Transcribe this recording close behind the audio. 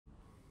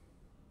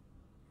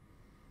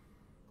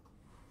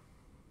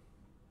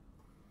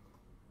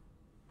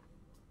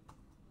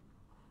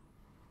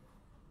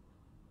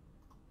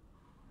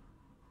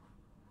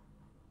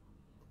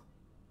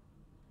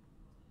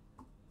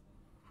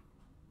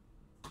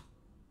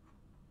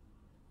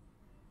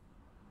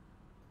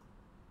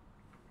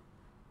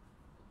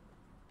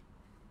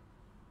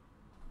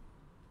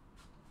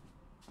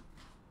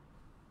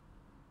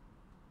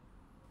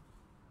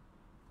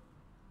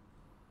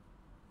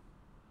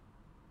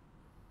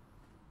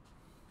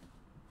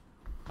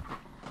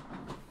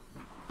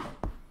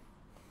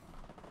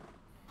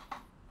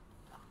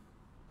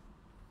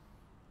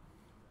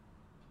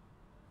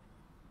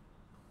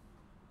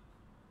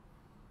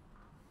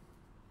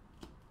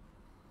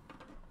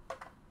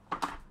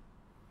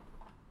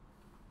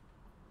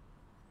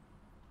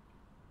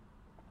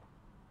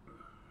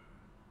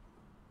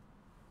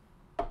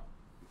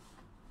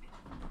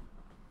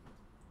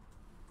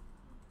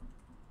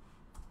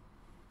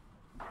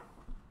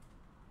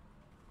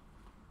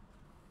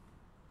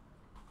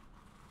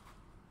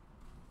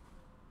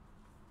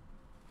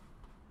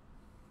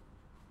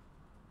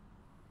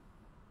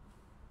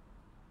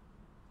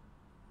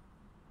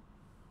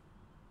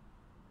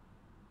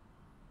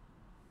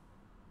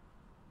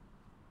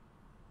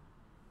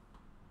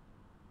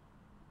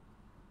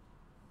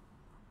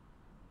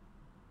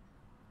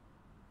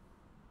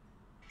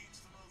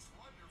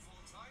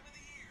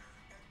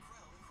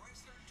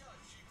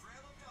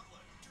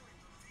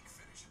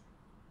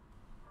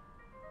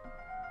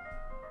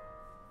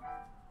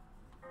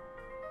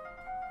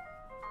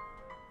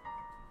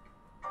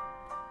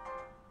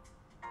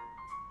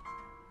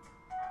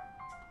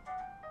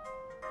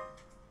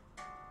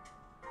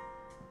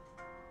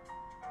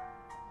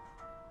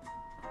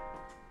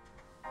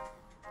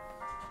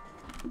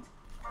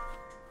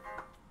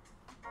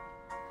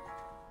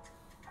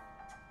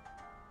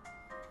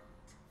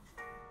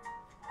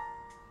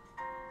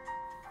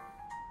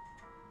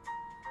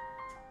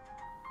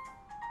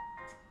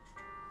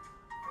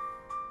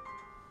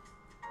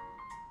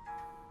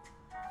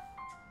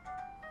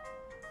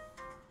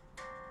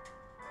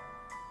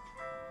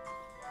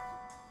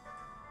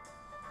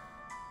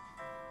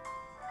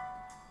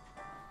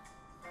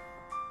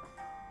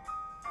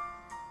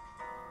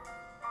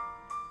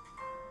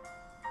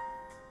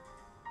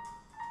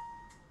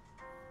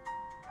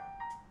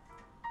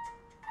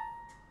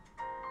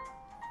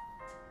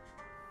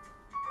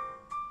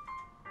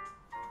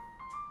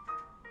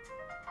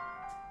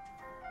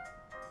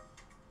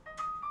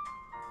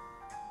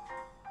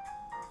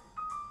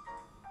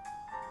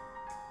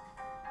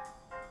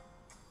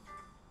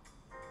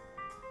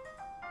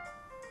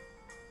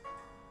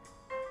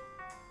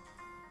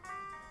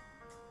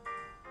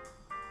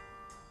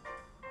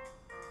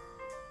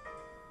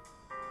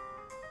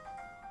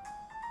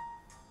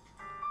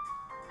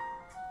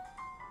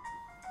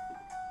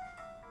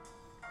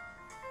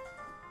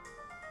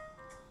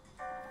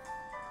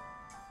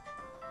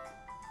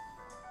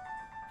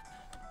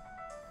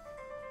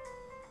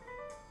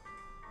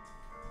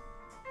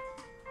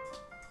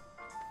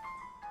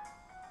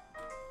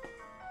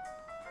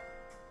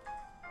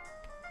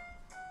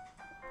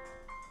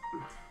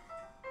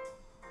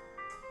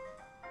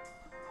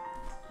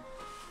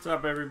What's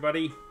up,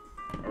 everybody?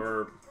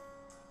 Or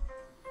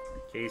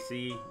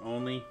KC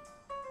only.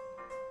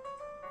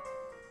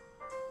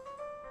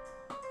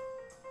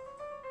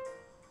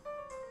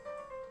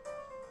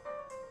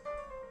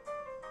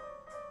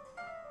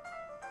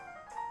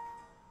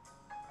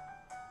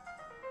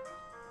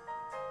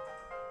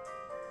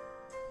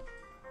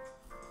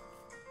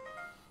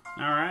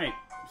 All right,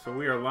 so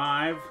we are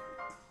live.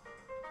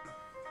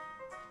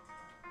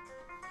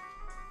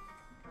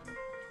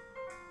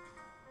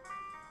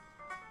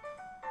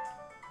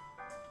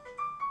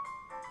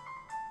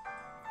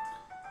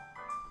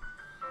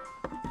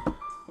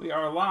 We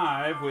are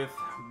live with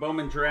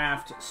Bowman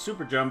Draft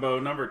Super Jumbo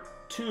number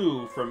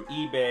 2 from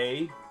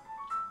eBay.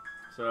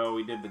 So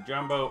we did the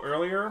Jumbo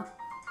earlier.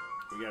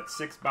 We got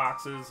 6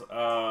 boxes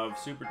of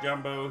Super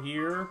Jumbo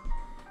here.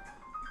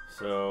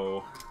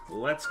 So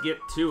let's get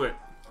to it.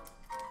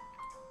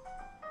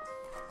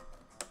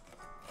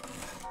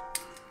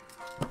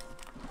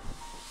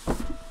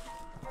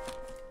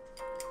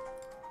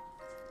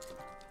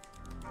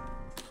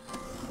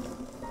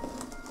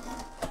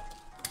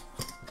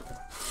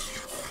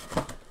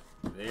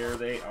 There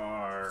they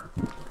are.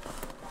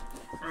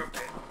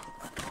 Okay.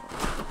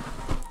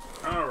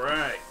 All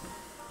right.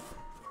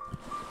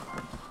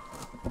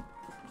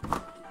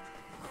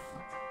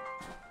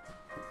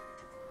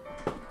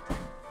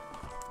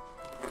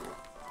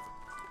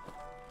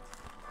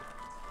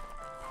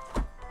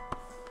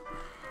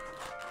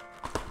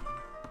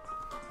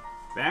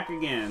 Back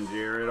again,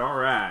 Jared. All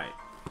right.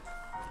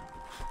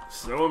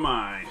 So am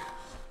I.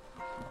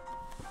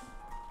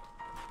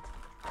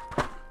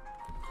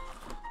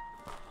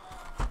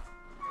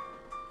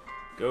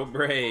 Go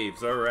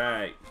Braves, all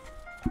right.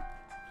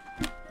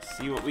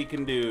 See what we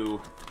can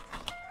do.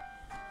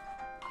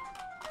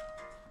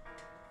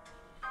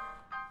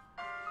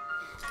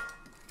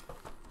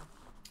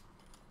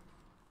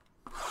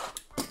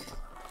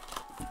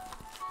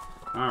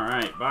 All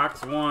right,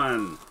 box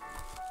 1.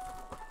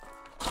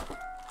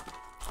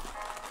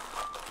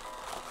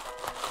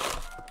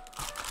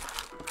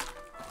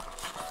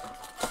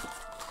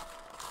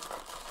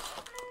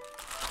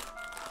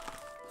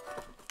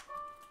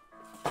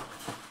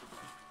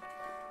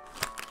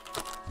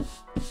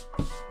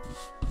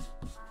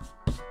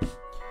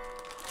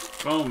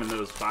 Foam in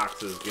those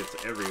boxes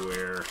gets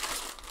everywhere.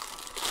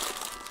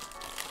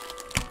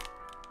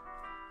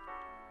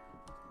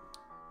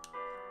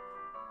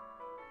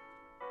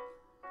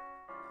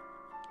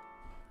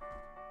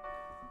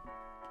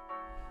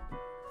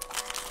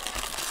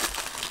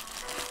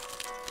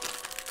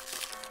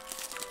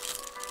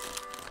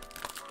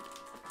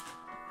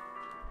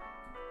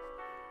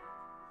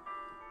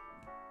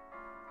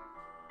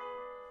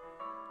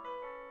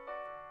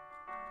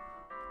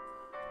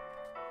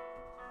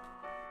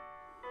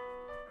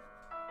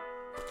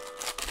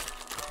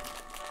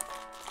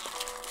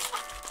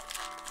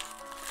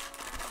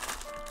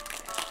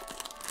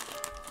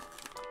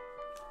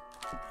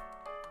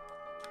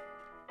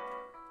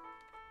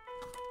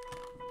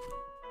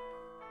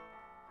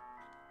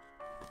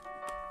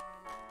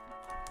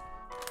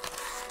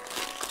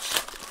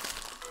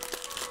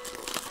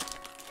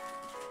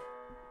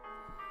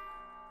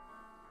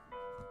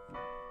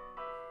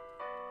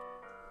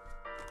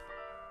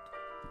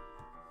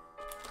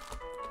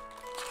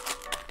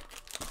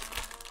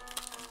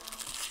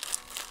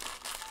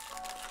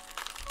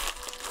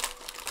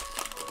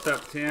 What's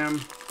up,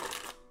 Tim?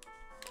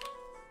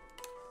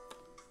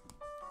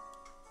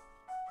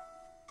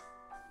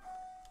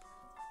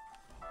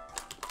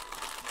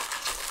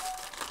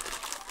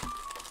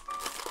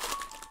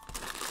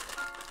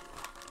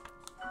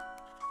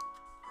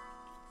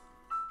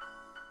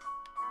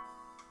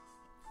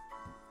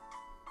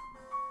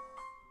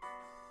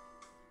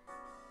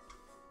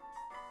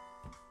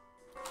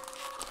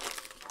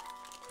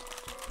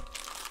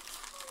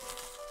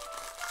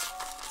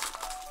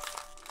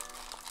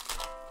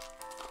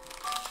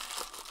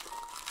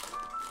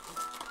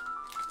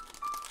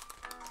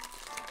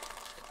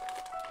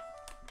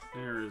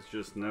 There is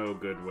just no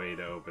good way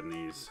to open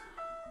these.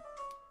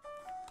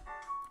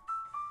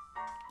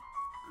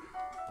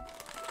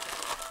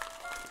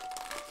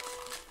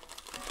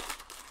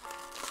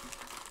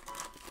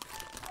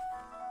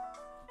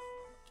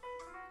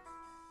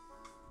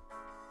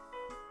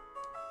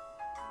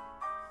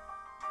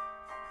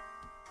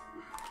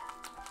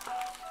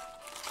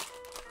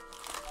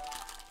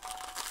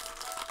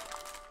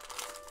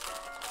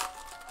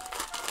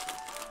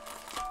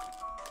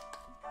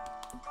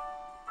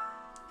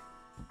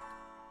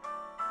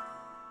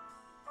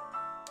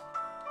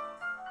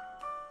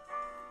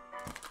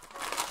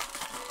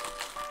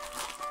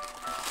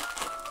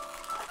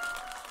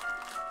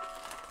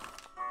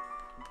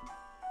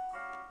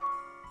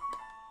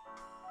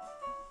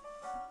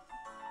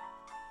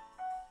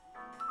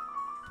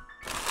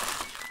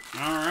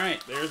 All right,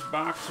 there's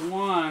box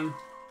 1.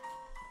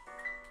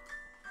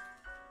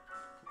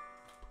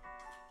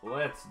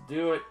 Let's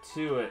do it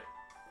to it.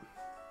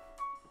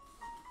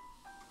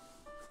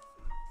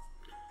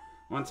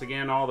 Once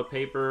again, all the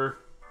paper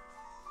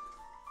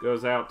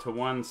goes out to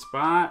one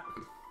spot.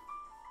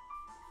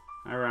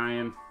 Hi,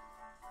 Ryan.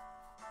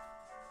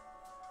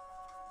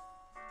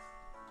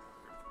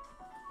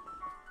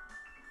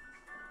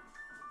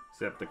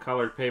 Except the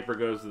colored paper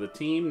goes to the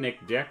team.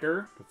 Nick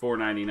Decker to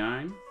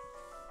 $4.99.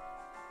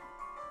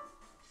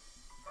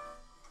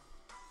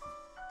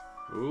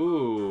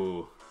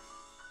 Ooh.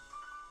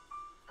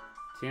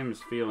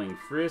 Tim's feeling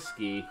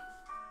frisky.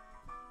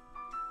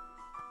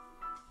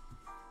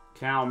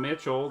 Cal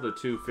Mitchell to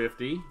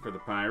 $2.50 for the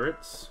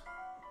Pirates.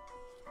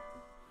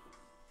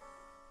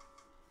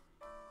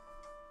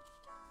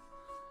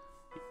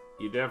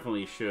 You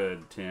definitely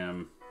should,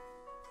 Tim.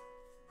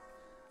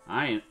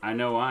 I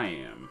know I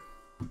am.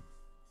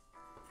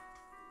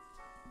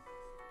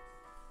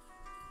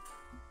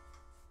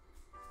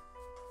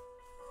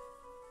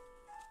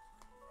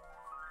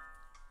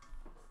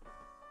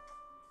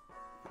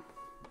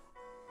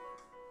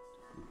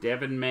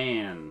 Devin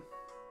Mann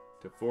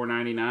to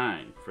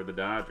 $4.99 for the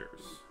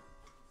Dodgers.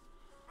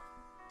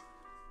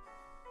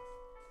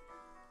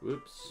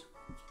 Whoops.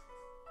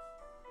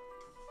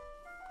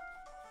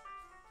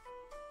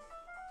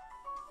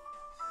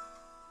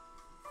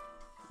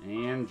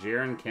 And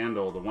Jaron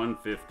Kendall to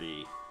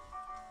 $150.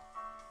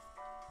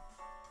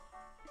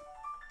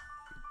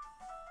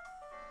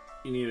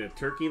 You need a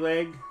turkey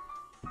leg?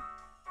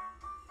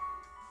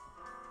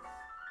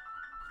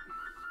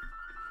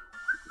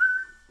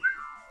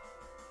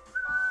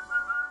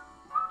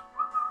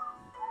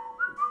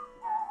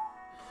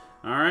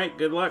 All right,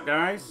 good luck,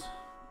 guys.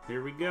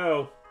 Here we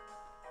go.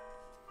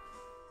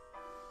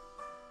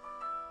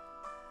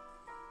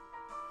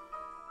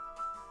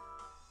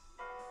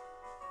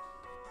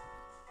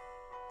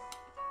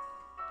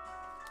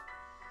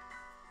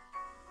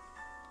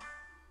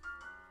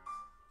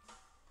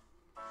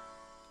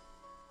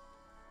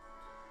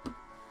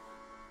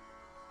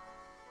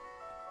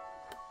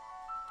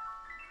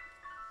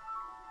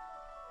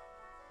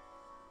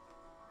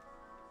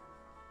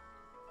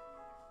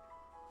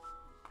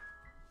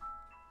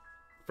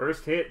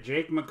 First hit,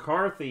 Jake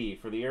McCarthy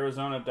for the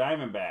Arizona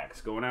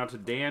Diamondbacks. Going out to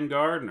Dan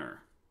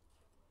Gardner.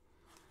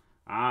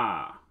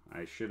 Ah,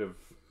 I should have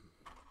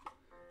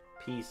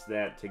pieced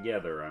that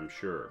together, I'm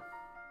sure.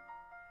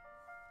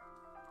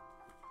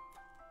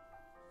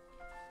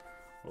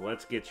 Well,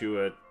 let's get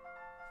you a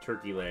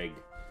turkey leg.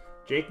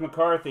 Jake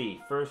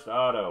McCarthy, first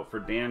auto for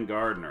Dan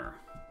Gardner.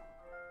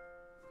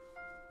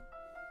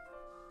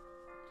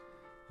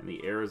 And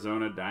the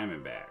Arizona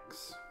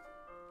Diamondbacks.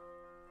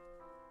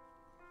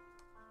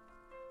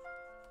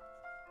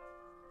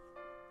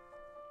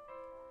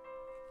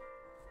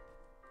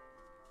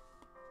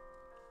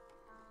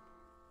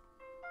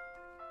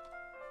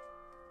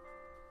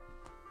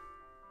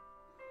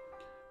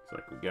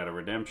 Looks like we got a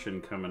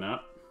redemption coming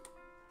up.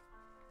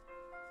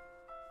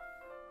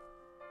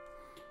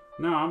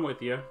 No, I'm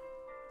with you.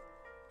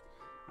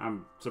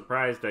 I'm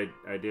surprised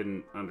I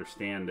didn't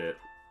understand it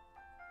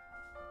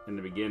in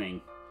the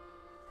beginning.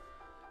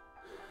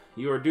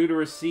 You are due to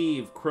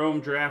receive Chrome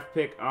Draft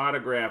Pick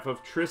autograph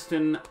of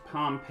Tristan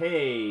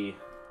Pompey.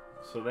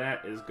 So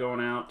that is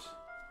going out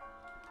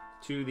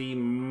to the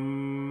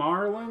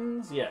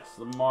Marlins. Yes,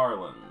 the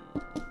Marlins.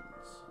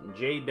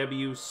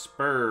 JW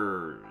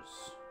Spurs.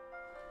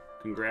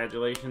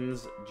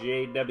 Congratulations,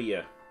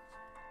 JW.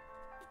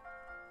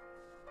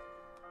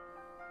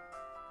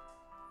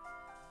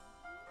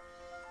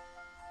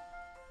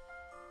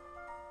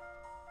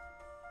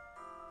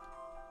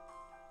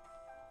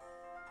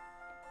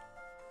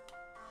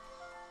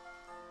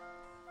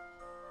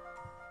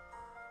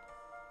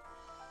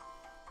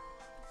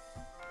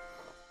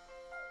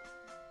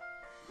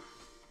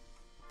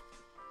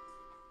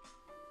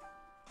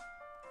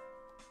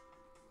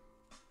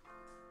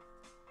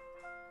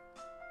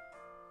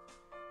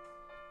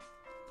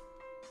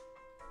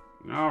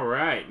 All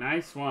right,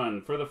 nice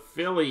one. For the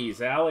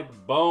Phillies, Alec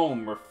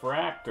Bohm,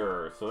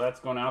 refractor. So that's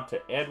going out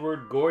to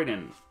Edward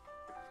Gordon.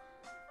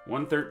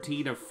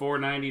 113 of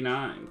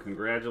 499.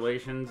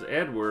 Congratulations,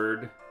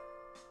 Edward.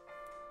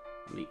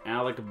 On the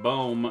Alec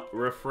Bohm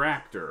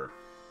refractor.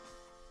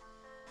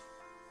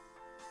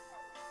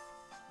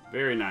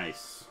 Very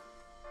nice.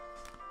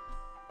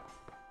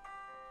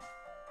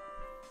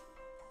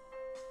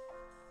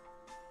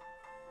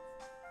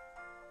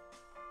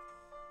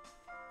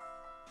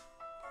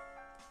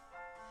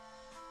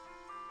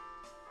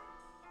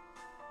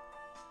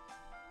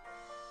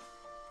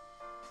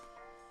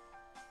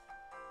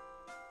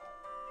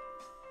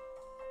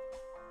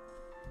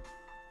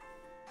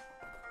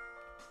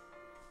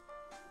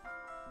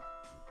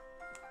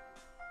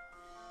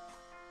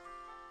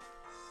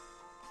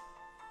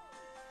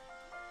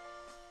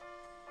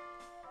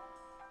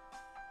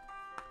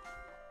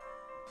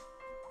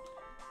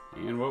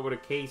 And what would a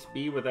case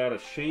be without a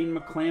Shane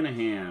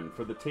McClanahan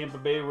for the Tampa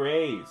Bay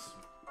Rays?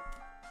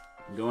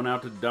 Going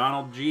out to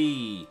Donald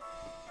G.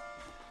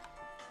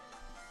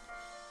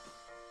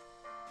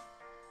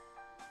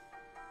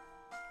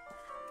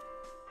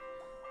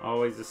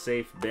 Always a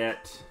safe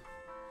bet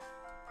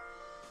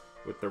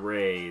with the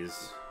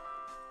Rays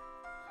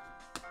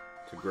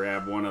to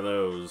grab one of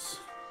those.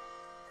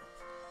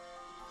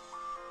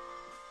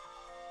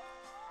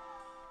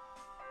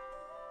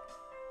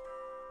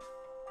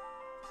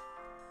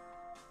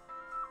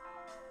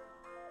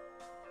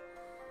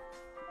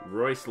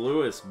 Royce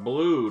Lewis,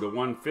 blue to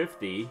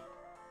 150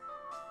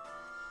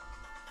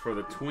 for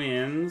the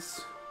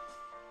Twins.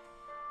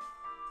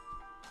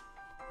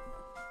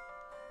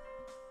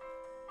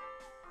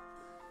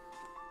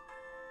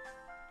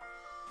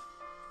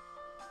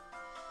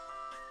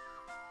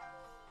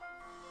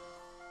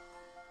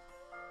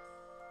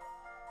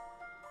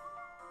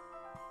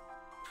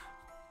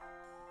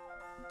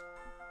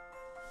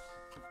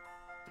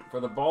 For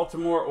the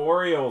Baltimore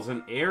Orioles,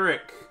 and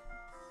Eric,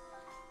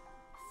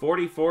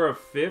 44 of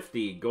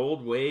 50,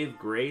 Gold Wave,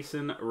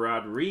 Grayson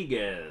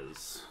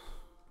Rodriguez.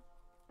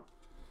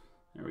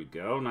 There we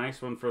go.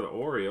 Nice one for the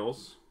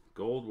Orioles.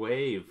 Gold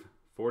Wave,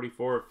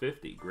 44 of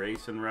 50,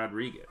 Grayson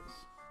Rodriguez.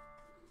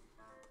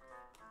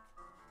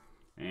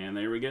 And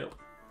there we go.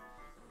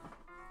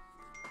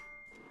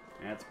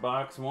 That's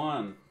box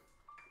one.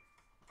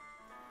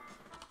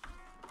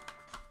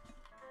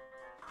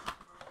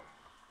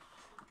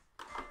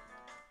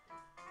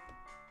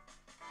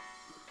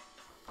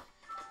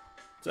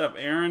 What's up,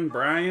 Aaron,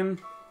 Brian?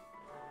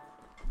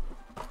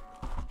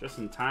 Just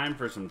in time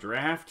for some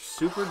draft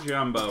Super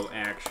Jumbo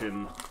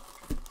action.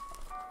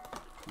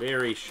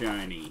 Very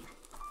shiny.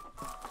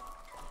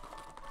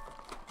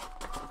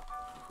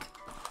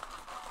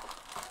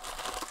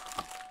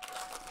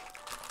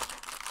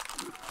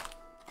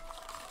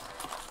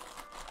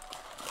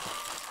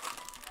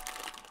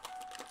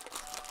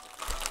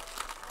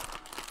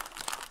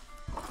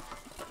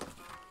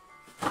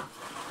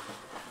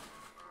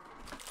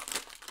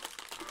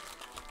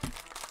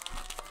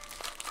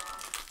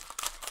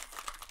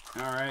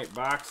 All right,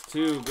 box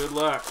two. Good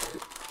luck.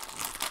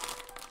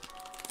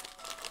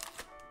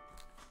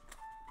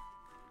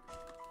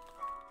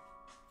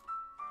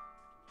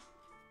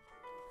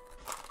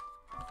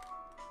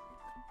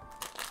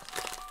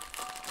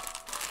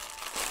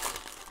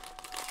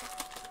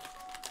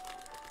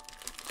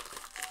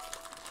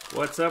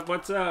 What's up?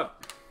 What's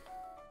up?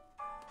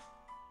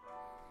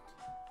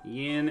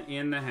 Yin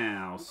in the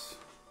house.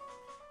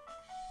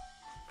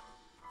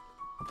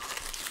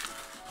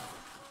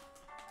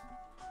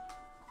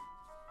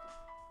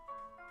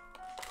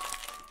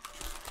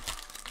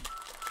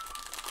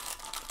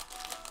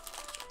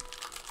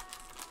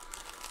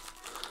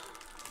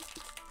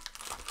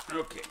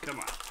 Okay, come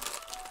on.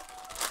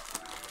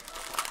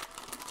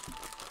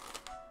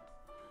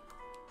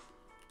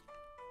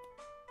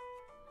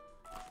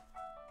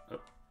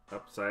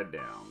 Upside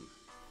down.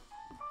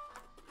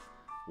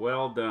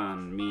 Well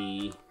done,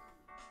 me.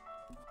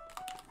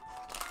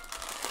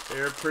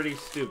 They're pretty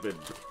stupid.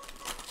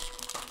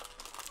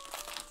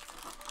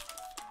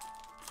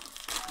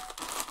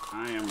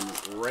 I am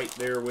right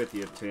there with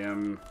you,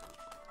 Tim.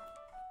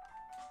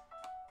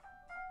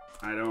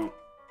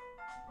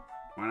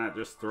 Why not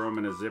just throw them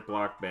in a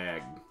Ziploc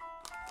bag?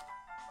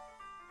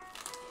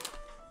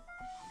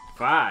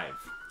 5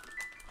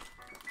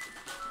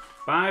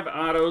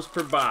 autos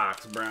per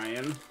box,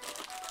 Brian.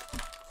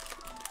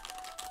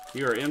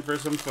 You are in for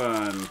some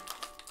fun.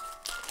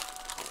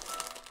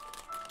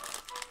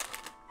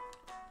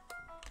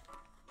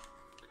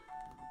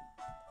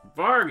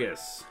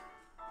 Vargas.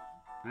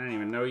 I didn't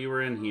even know you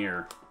were in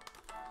here.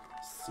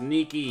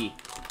 Sneaky.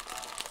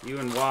 You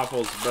and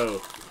Waffles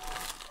both.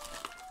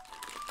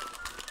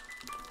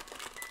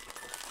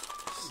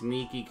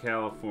 Sneaky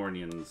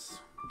Californians.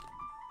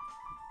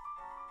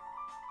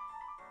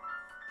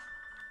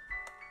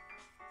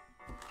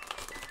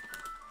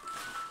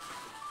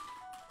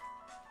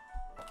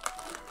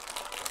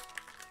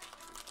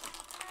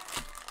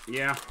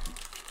 Yeah.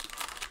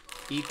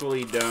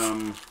 Equally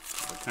dumb,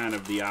 but kind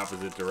of the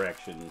opposite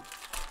direction.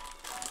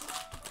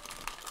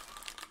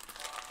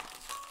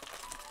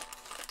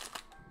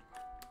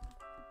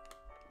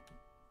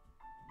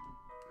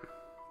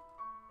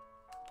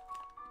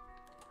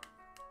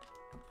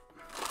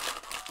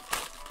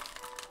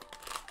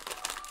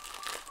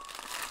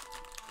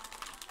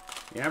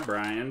 Yeah,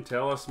 Brian,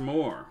 tell us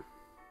more.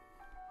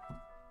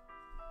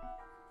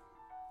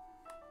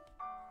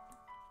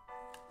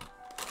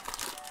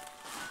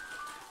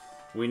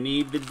 We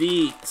need the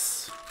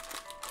deets.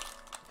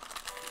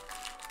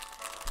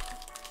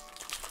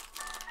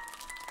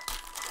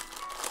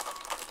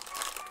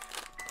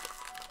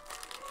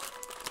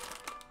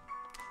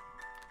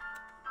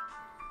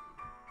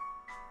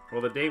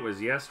 Well, the date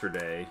was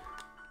yesterday.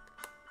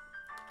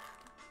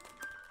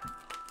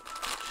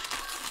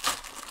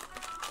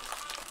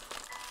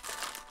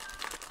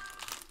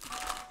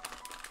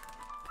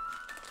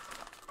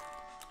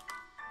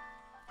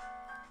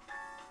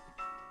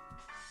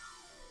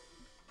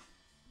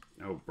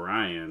 Oh,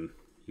 Brian,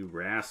 you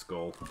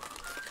rascal.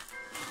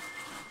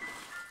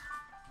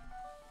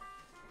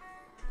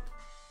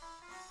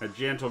 A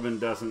gentleman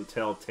doesn't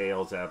tell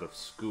tales out of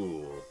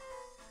school.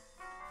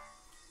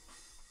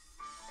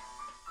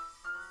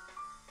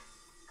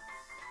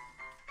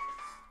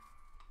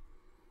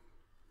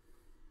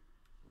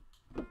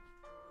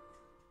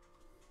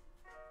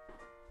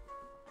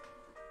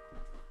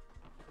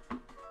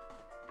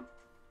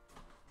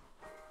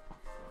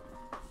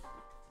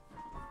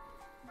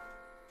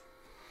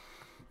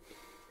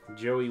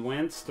 Joey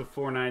Wentz to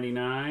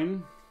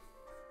 499.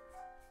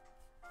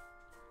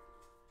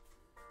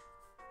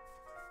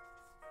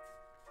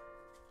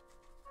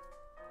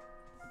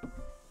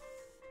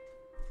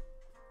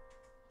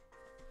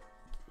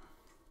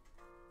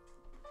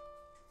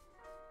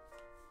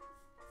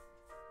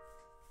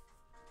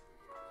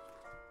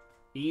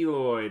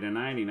 Eloy to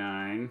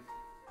 99.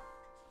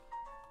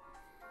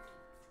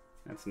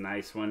 That's a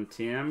nice one,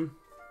 Tim.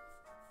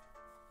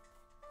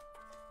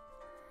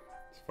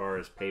 As far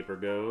as paper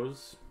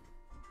goes.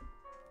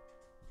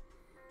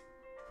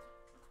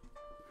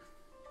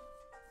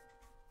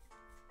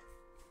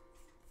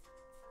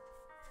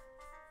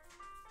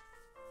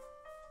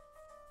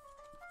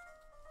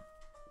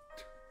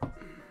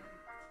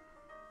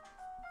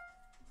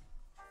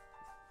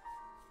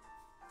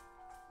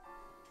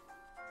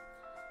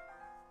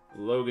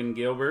 Logan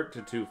Gilbert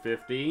to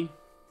 250.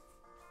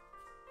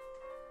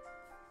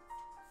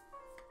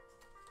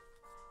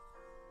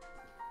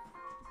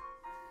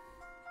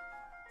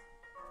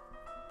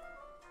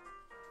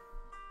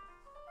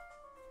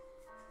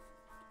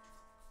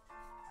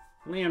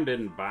 Liam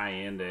didn't buy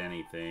into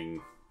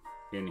anything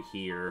in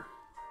here.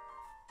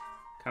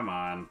 Come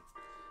on.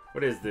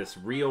 What is this?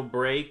 Real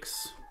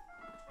Breaks?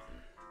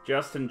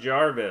 Justin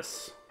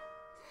Jarvis.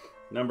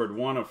 Numbered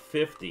 1 of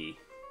 50.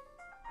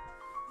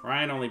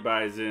 Ryan only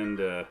buys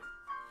into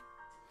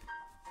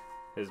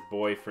his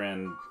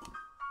boyfriend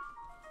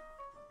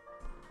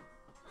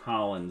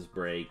Holland's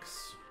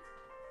breaks.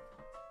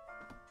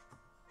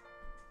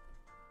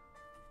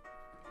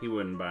 He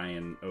wouldn't buy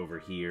in over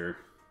here.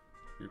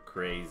 You're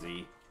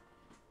crazy.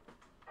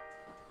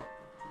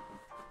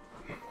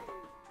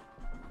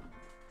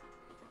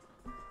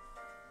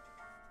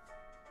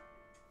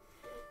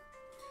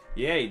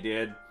 Yeah, he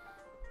did.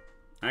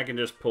 I can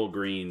just pull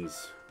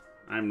greens.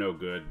 I'm no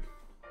good.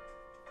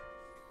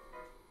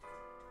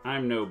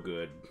 I'm no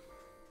good.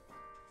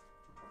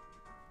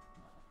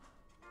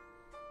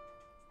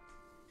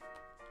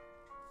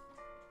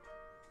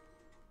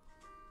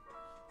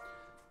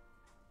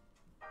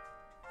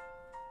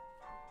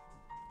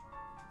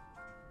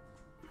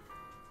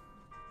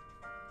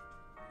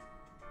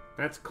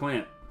 That's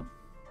Clint.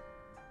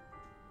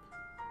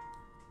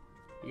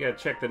 You gotta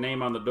check the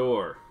name on the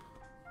door.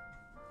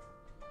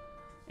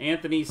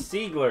 Anthony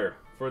Siegler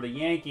for the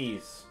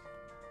Yankees.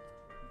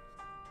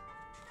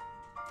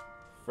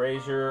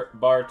 Fraser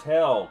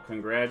Bartell,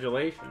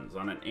 congratulations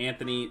on an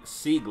Anthony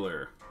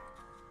Siegler.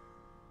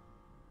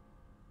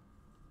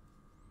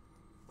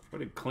 What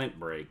did Clint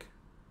break?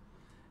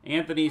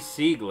 Anthony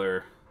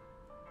Siegler.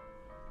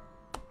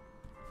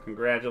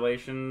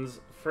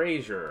 Congratulations,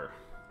 Fraser.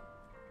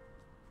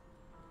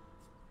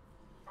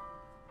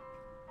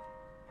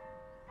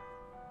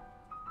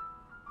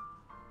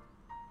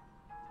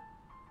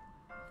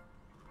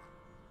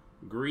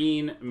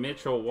 Green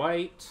Mitchell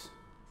White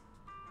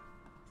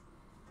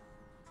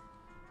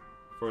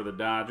for the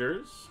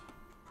Dodgers.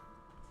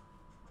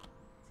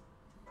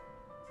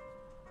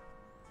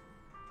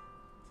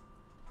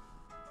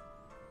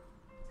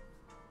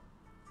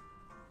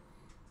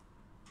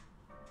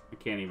 I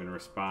can't even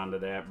respond to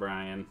that,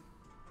 Brian.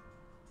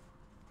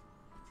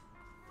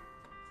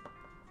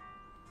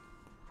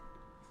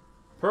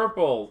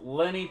 Purple,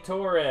 Lenny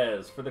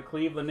Torres for the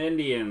Cleveland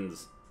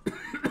Indians.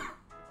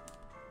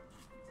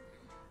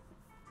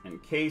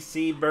 And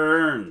KC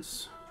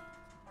Burns.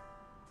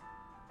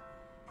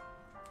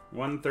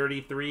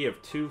 133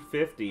 of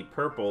 250,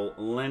 purple,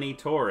 Lenny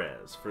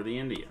Torres for the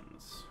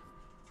Indians.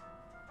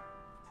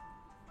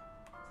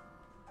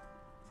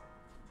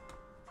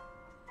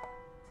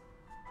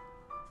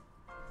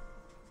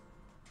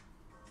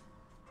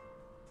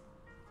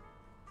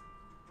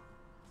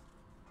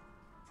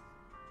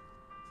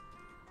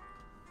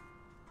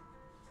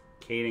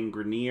 Caden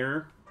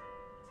Grenier,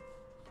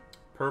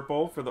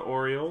 purple for the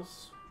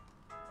Orioles.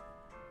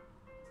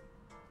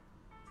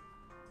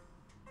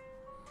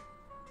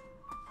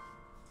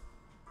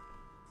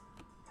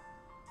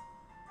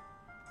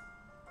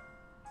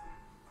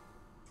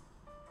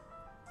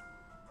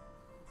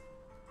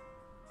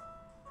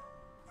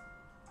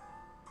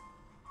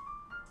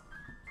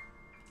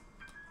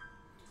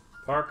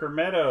 Parker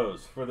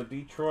Meadows for the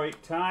Detroit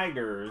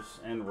Tigers,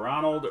 and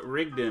Ronald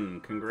Rigdon,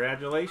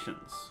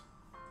 congratulations.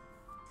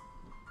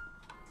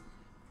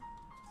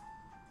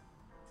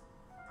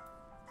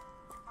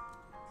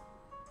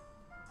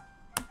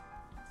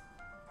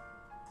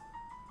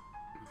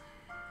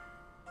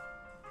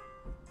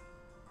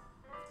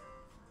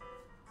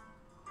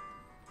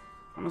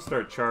 I'm gonna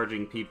start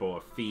charging people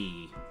a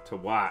fee to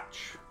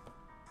watch.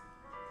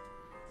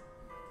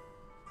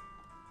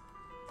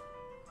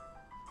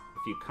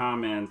 If you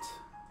comment,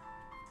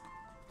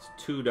 it's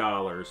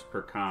 $2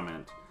 per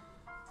comment.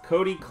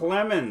 Cody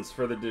Clemens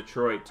for the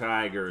Detroit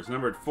Tigers,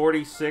 numbered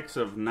 46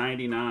 of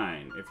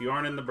 99. If you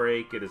aren't in the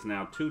break, it is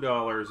now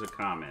 $2 a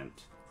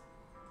comment.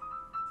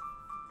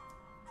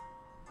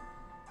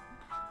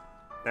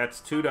 That's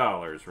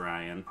 $2,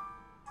 Ryan.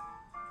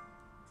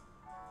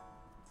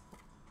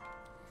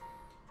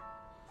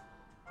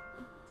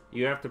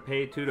 You have to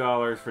pay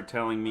 $2 for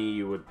telling me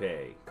you would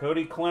pay.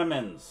 Cody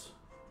Clemens,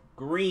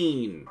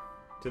 green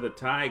to the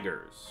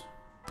Tigers.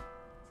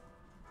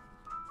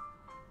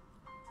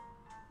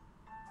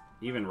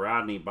 Even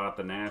Rodney bought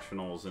the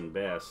Nationals in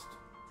best.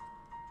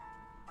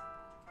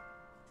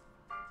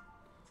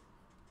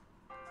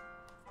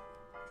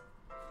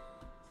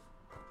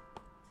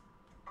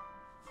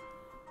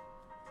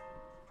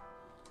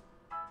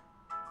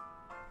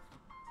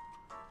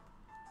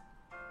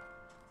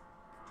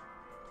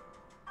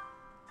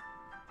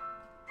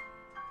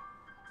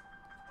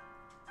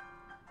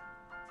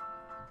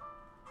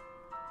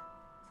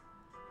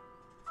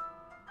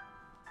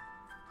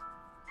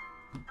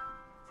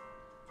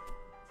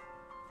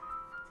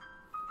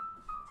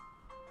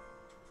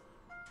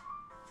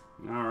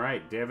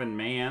 right, Devin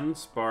Mann,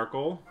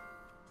 Sparkle.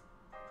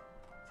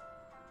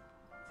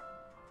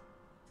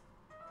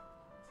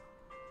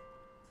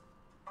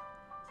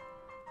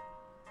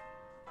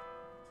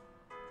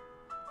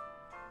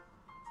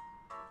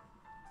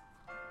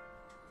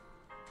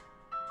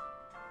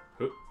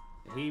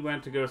 He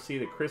went to go see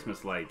the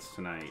Christmas lights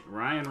tonight.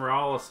 Ryan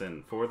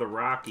Rollison for the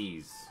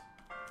Rockies.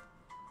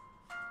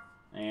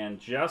 And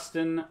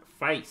Justin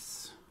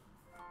Feiss.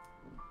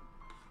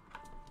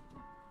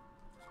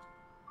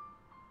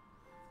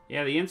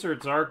 Yeah, the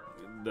inserts are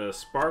the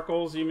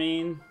sparkles, you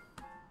mean?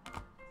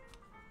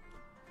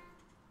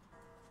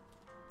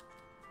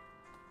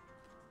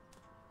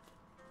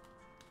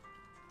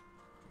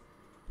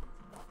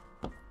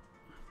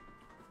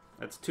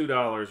 That's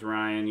 $2,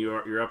 Ryan.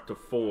 You're up to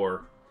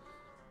 4.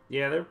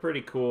 Yeah, they're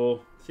pretty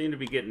cool. Seem to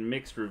be getting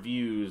mixed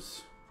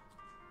reviews.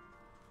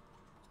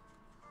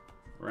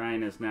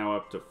 Ryan is now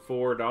up to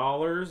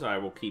 $4. I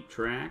will keep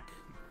track.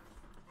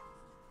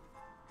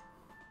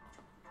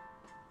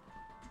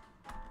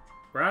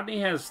 Rodney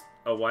has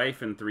a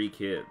wife and 3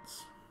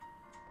 kids.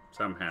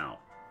 Somehow.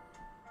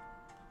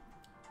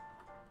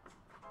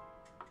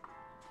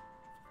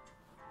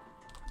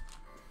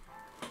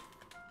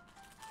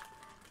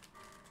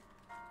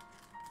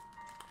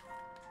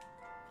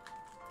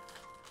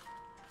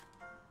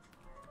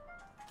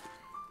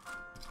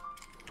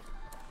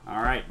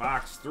 All right,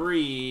 box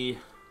 3.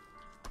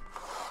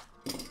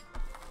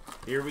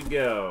 Here we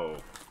go.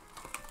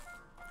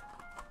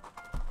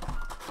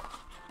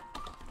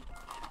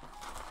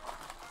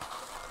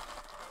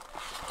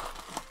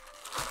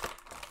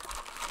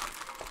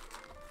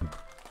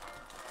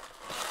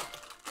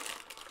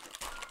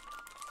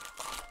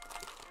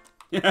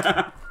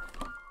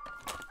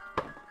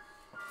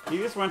 He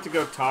just went to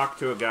go talk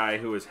to a guy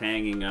who was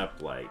hanging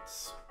up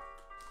lights.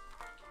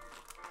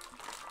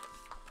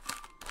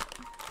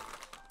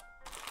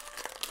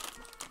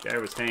 Guy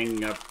was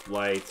hanging up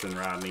lights, and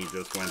Rodney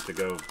just went to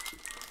go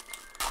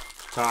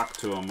talk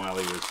to him while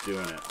he was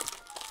doing it.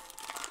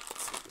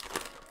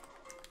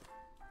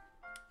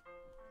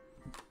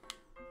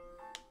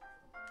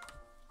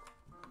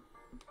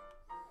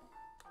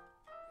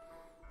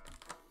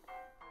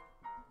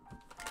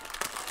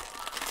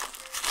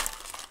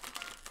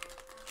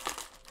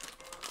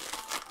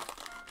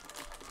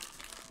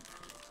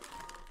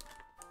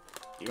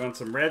 You want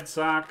some Red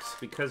Sox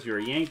because you're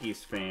a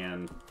Yankees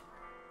fan?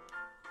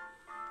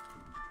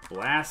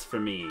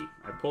 Blasphemy.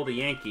 I pulled a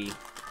Yankee.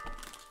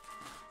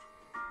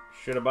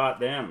 Should have bought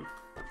them.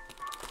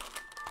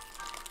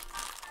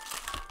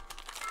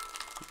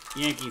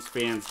 Yankees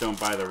fans don't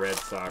buy the Red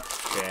Sox,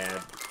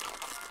 Chad.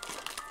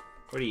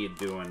 What are you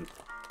doing?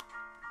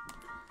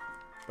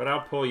 But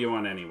I'll pull you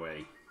one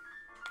anyway.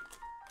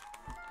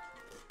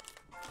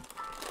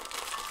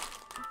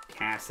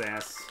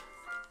 Casas.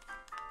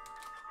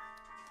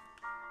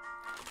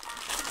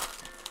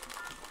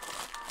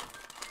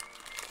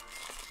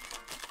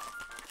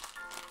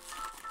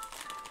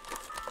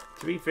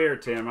 To be fair,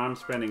 Tim, I'm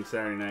spending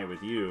Saturday night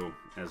with you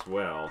as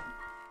well.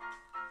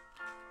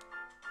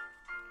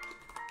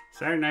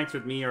 Saturday nights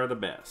with me are the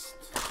best.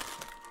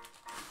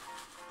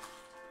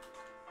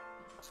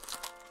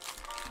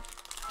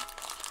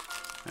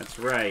 That's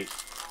right.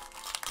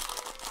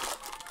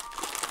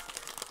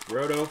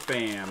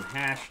 RotoFam.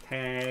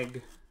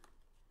 Hashtag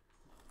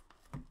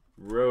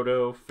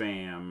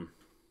RotoFam.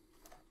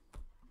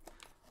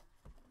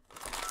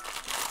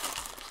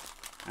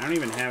 I don't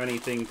even have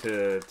anything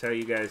to tell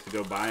you guys to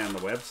go buy on the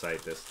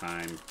website this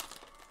time.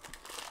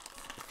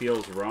 It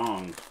feels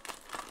wrong.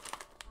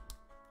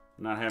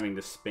 Not having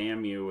to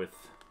spam you with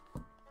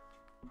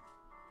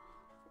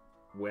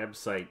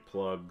website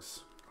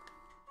plugs.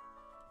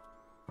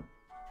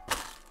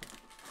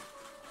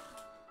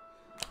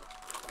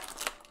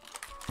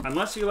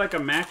 Unless you like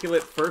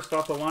immaculate first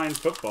off the line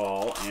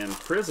football and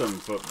Prism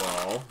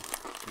football,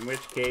 in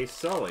which case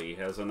Sully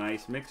has a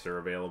nice mixer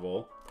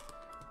available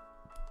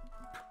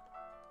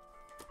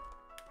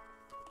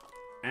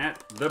at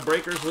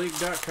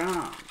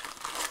thebreakersleague.com.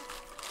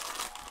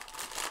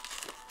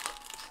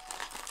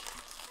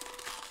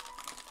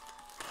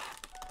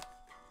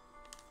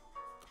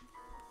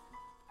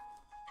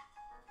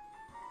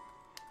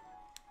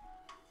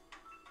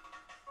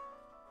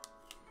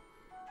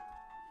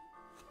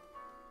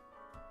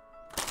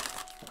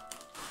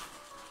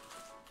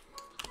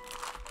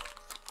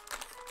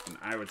 And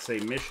I would say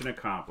mission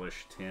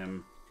accomplished,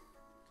 Tim.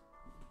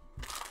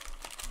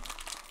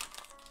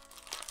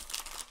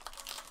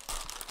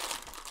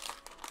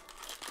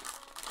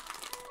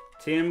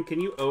 Tim, can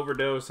you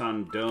overdose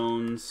on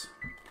Dones?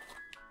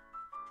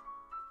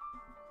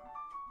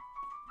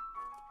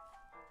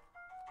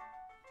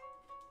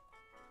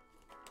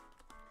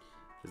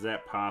 Is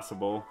that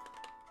possible?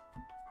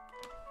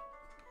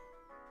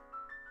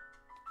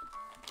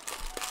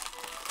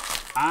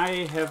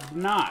 I have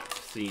not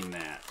seen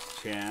that,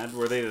 Chad.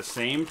 Were they the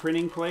same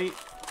printing plate?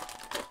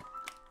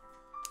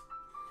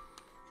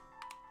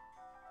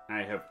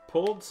 I have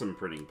pulled some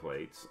printing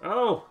plates.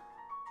 Oh!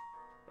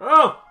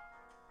 Oh!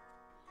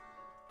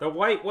 The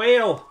white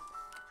whale!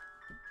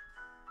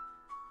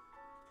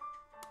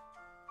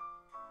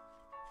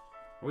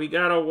 We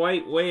got a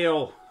white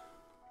whale.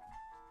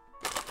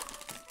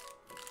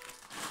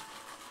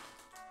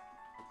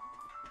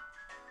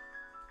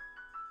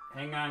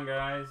 Hang on,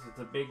 guys. It's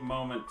a big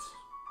moment.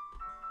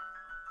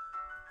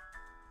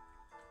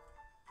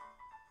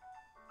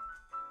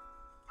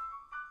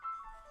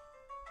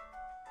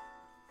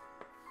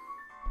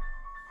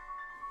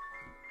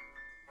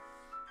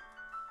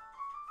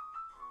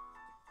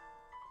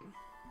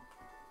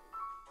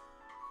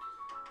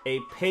 A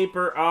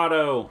paper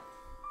auto.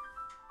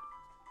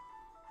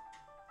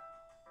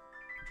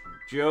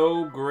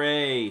 Joe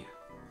Gray.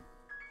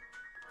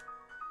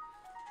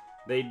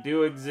 They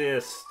do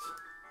exist.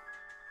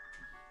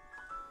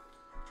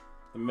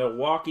 The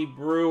Milwaukee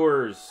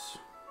Brewers.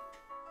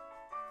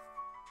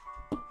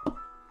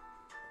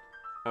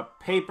 A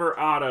paper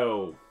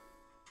auto.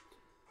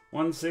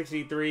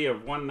 163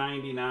 of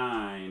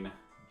 199.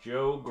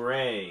 Joe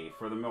Gray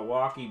for the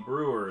Milwaukee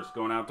Brewers.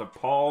 Going out to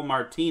Paul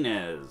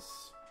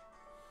Martinez.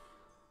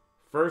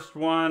 First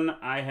one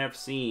I have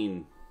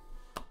seen.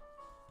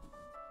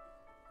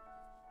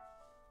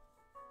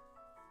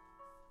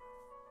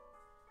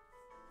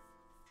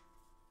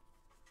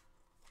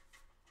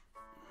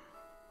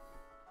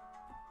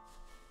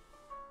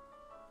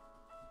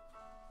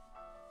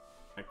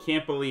 I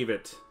can't believe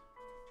it.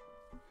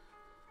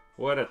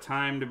 What a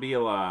time to be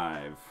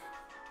alive.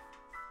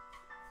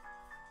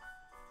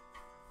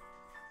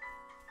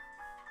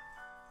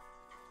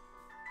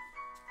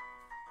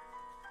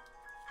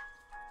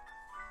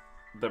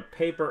 The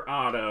paper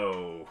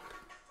auto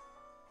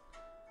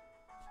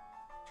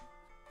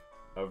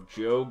of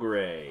Joe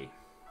Gray.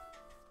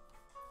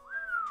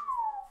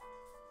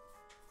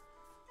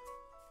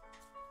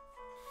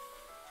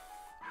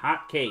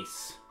 Hot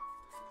case.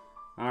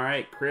 All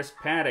right, Chris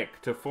Paddock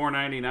to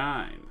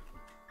 $4.99.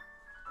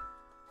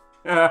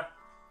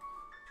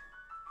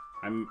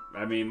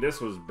 I mean, this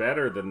was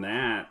better than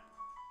that.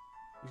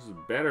 This is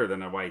better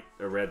than a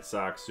Red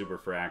Sox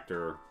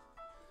Superfractor.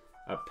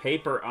 A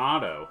paper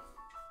auto.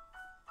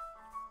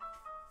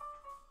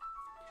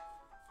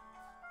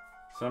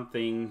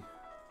 Something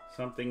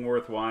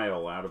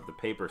worthwhile out of the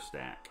paper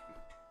stack.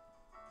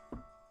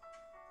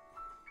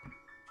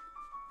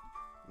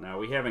 Now,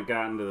 we haven't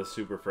gotten to the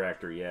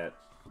Superfractor yet.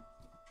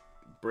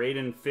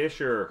 Braden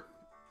Fisher,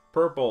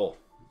 purple.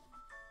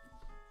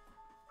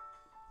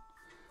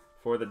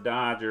 For the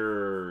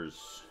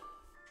Dodgers.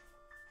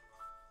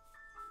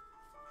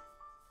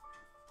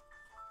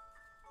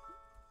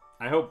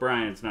 I hope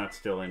Brian's not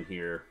still in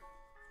here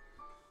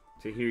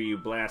to hear you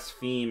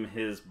blaspheme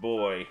his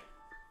boy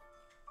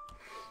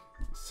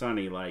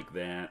Sonny like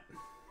that.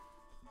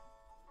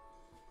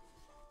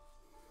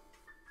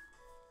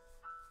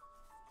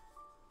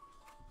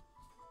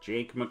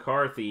 Jake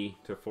McCarthy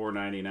to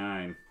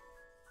 $4.99.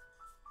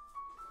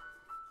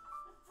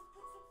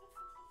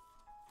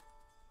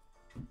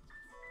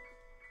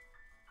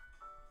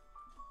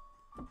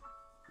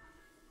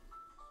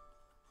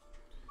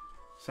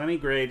 Sonny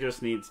Gray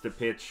just needs to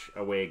pitch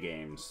away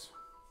games.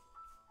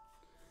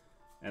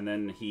 And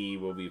then he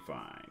will be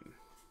fine.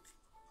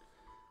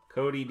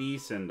 Cody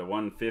Deason to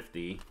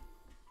 $150.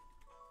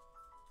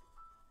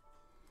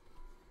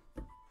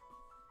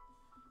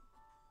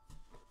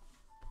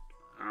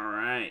 All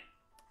right.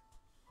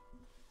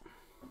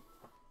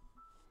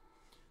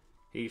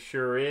 He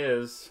sure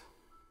is.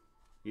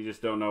 You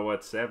just don't know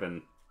what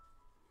 7.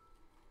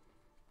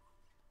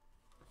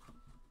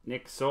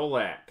 Nick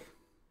Solak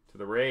to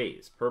the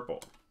Rays,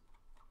 purple.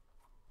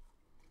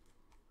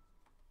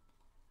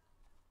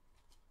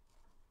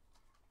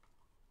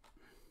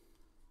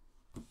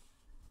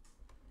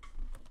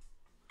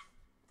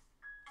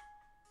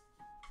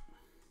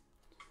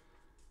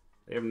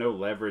 They have no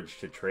leverage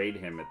to trade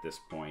him at this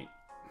point.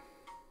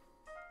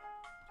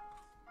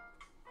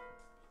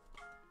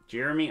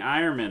 Jeremy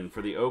Ironman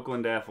for the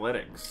Oakland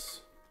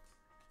Athletics.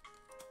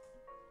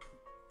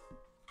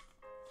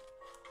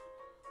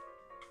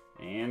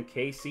 And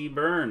KC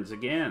Burns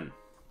again.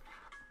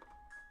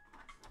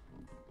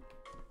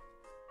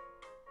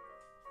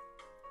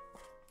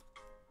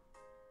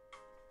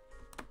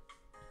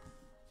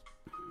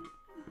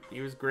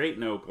 He was great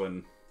in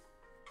Oakland.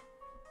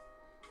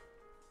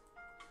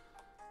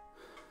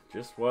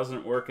 Just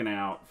wasn't working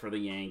out for the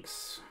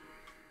Yanks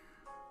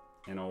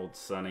and old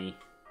Sonny.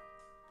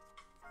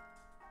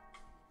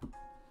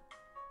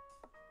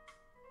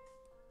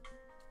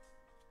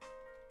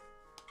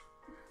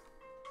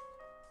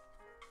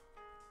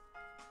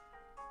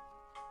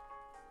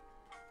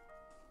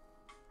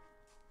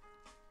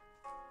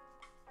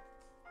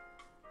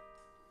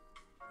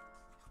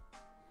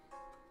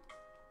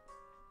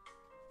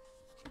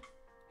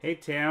 Hey,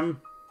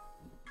 Tim.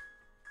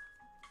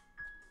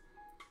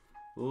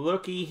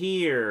 Looky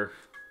here.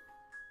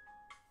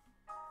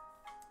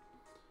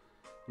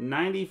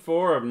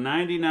 94 of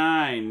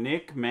 99.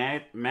 Nick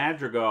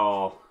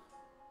Madrigal.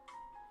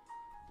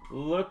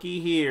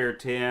 Looky here,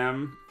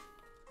 Tim.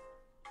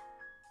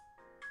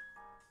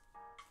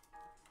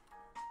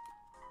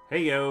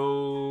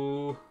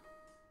 Hey-yo.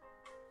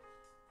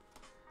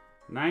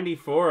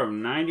 94 of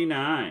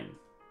 99.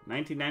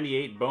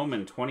 1998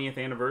 Bowman 20th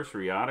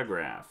anniversary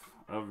autograph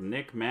of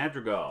Nick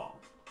Madrigal.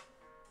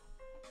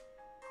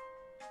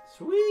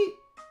 Sweet.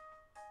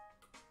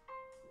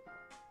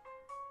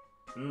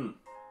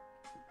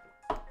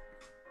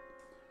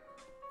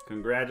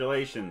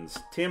 Congratulations.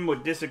 Tim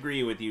would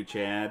disagree with you,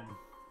 Chad.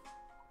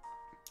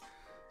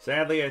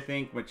 Sadly, I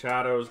think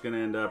Machado's going to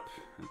end up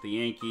at the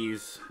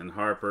Yankees, and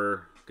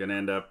Harper going to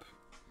end up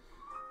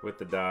with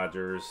the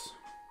Dodgers.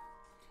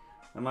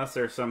 Unless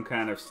there's some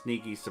kind of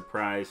sneaky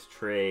surprise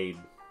trade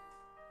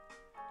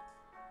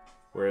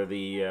where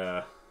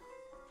the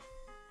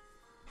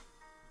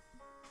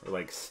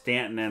like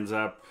Stanton ends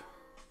up.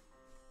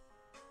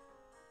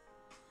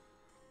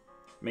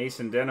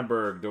 Mason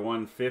Denneberg to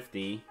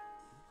 150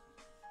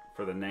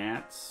 for the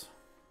Nats.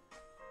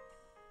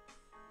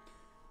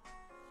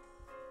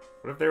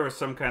 What if there was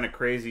some kind of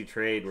crazy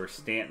trade where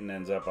Stanton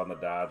ends up on the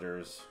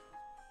Dodgers?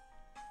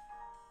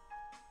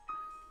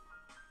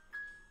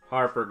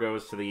 Harper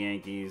goes to the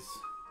Yankees.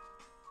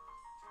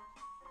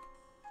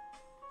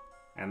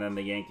 And then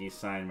the Yankees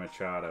sign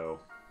Machado.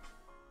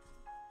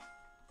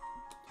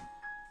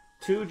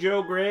 2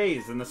 Joe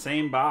Grays in the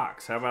same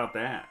box. How about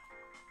that?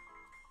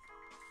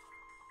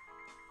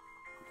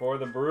 For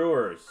the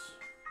Brewers,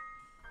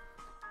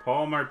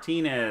 Paul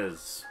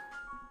Martinez.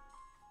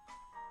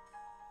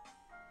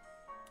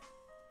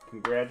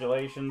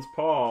 Congratulations,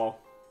 Paul.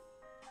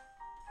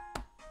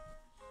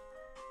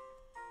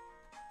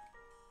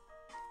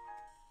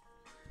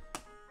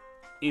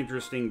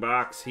 Interesting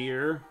box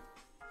here.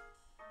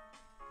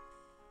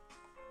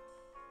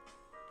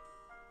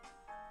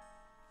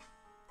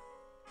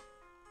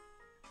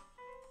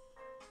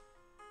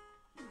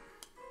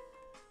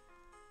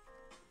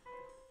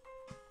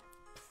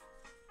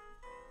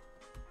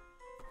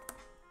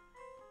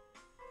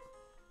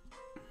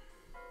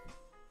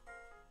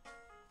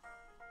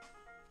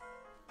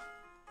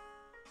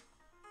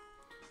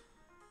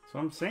 So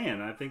I'm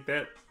saying, I think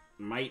that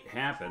might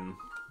happen.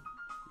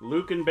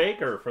 Luke and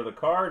Baker for the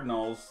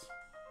Cardinals.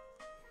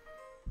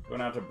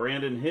 Going out to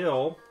Brandon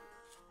Hill.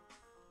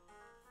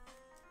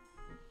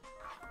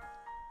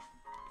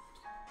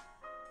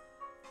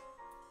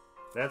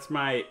 That's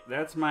my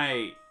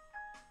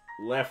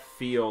left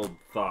field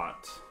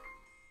thought.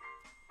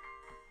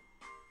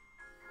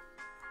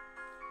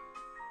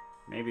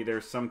 Maybe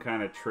there's some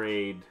kind of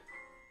trade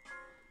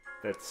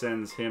that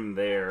sends him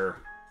there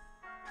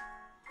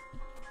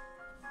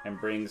and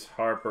brings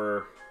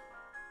Harper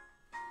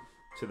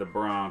to the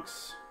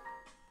Bronx.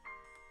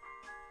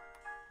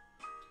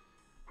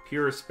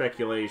 Pure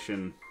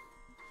speculation.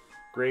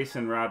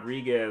 Grayson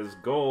Rodriguez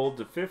gold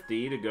to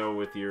 50 to go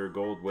with your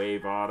Gold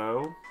Wave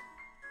auto.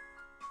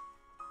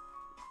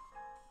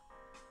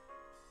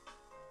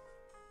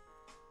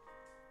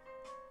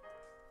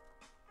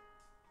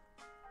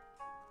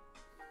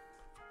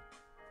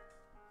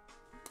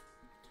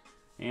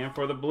 And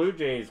for the Blue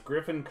Jays,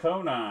 Griffin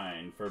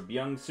Conine for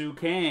Byung-Soo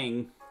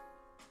Kang.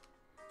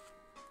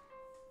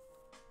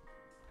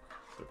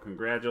 So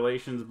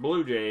congratulations,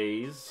 Blue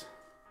Jays.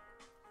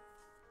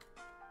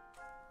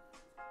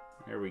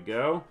 There we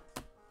go.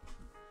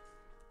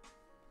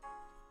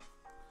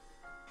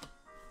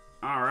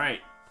 All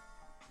right.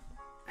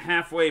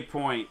 Halfway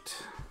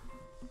point.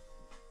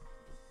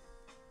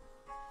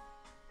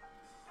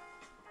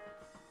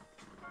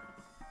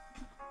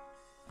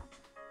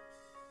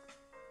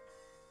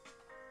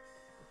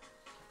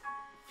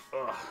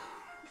 Ugh.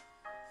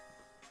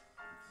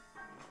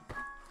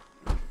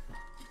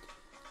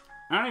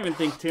 I don't even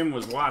think Tim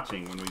was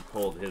watching when we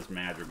pulled his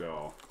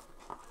Madrigal.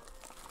 I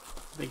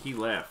think he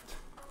left.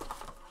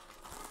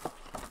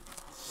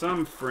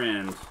 Some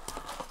friend.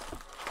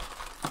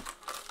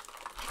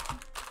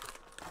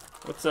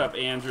 What's up,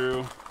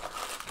 Andrew?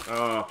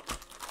 Oh.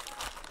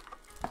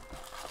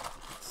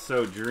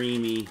 So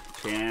dreamy,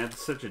 Chad.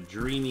 Such a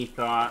dreamy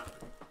thought.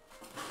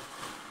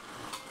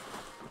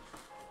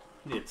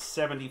 He hit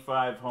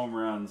 75 home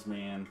runs,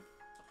 man.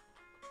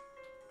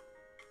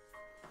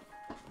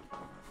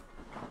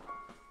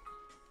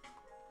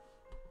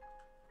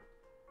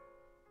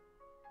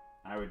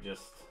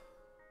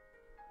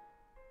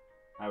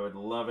 I would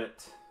love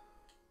it.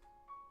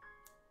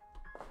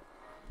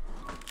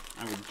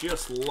 I would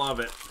just love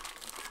it.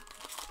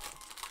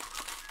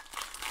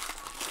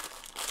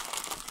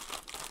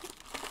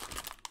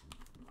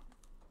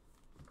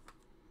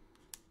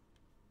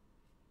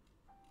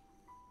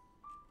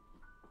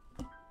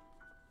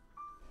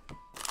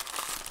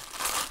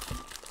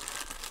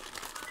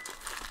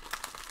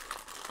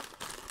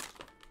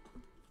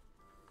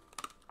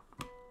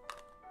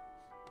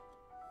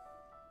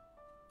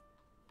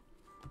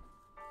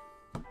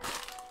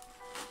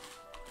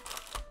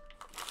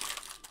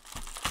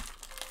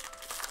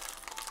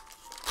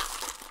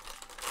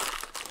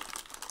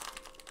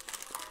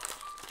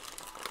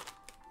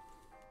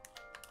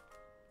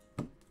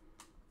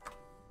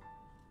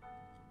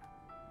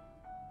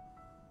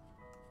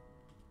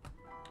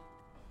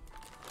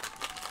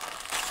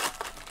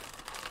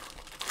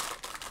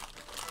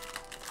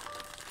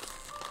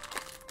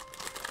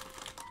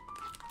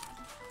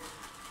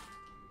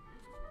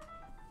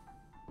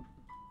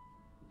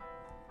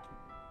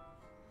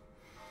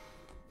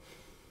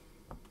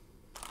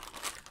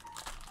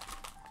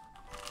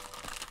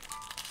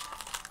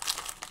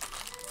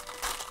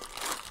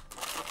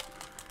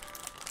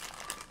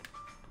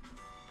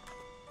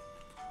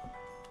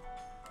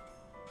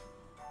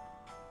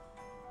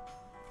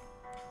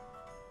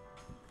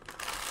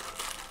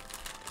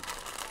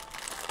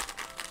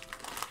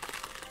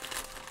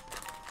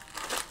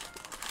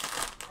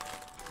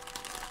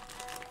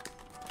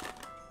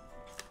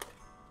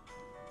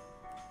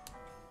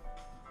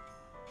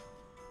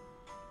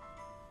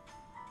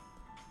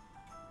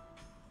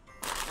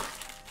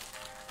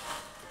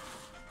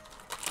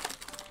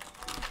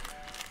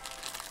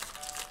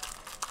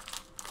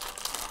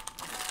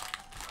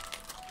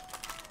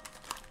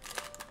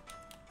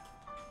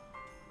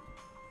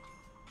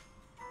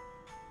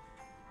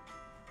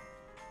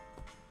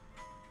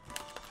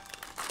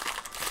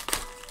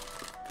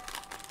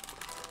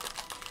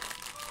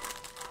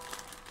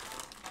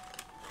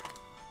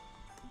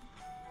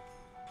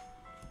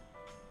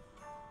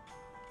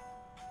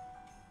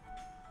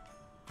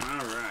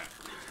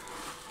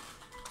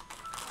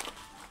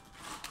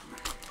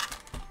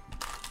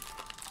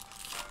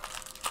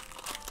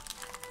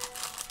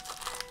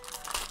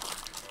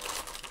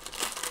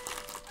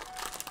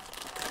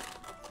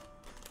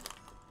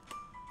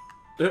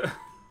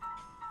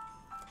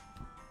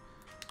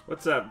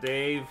 What's up,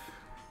 Dave?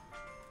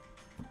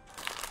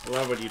 I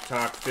love when you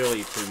talk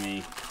Philly to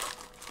me.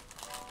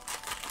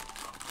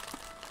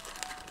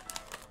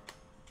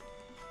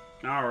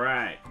 All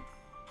right.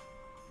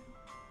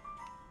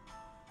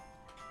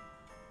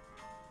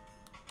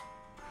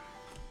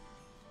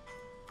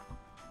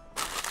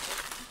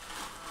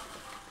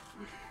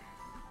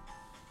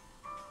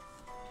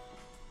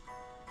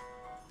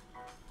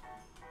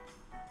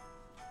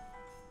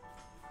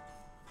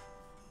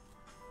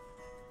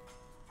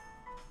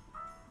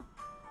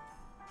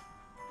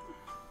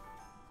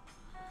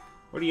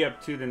 What are you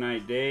up to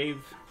tonight,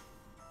 Dave?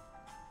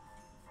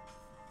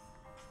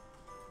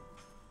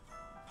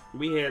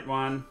 We hit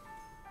one.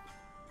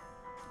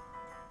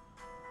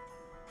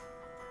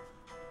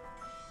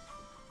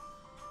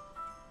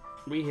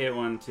 We hit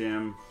one,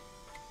 Tim.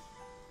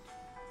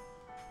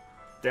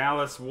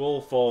 Dallas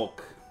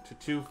Woolfolk to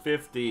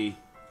 250.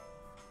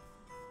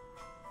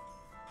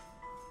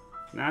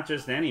 Not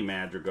just any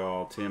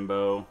Madrigal,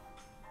 Timbo.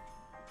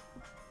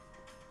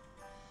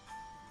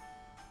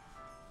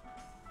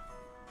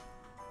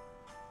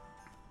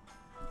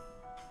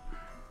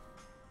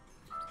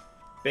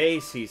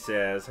 Base, he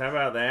says. How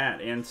about that?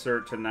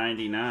 Insert to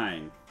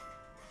 99.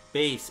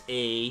 Base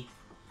A.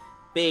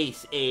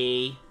 Base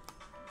A.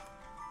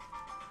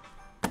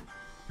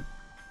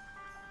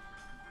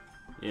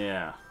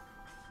 Yeah.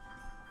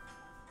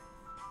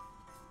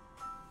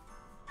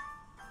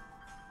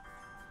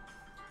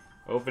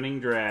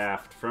 Opening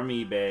draft from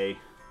eBay.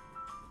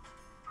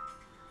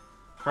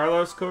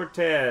 Carlos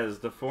Cortez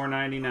to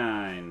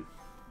 499.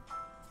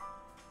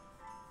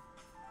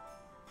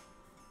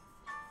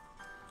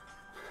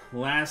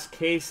 Last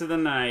case of the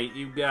night.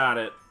 You got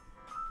it.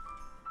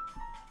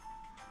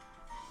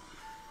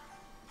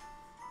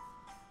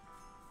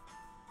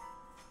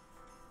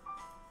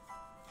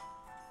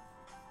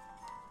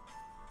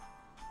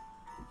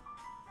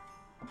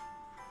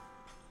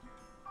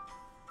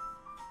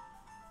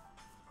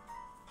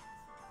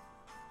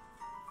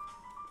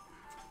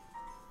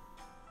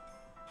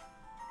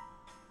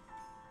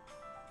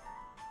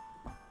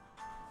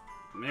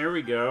 There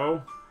we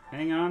go.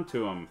 Hang on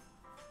to them.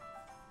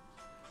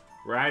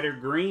 Ryder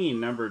Green,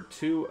 number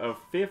 2 of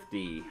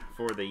 50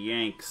 for the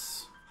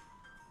Yanks.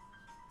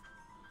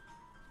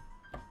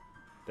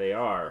 They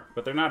are.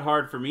 But they're not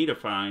hard for me to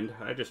find.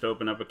 I just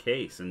open up a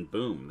case and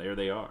boom, there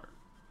they are.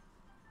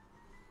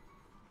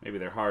 Maybe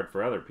they're hard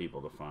for other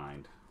people to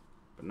find.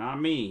 But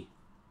not me.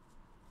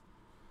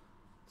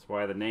 That's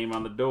why the name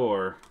on the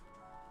door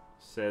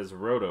says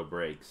Roto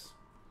Breaks.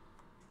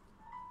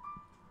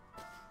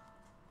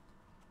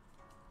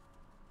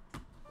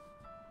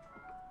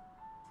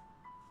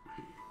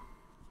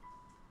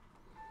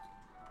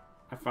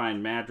 I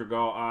find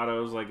Madrigal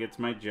autos like it's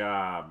my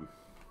job.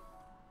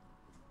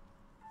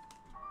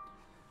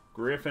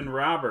 Griffin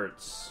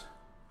Roberts.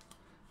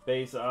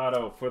 Base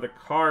auto for the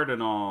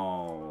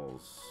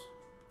Cardinals.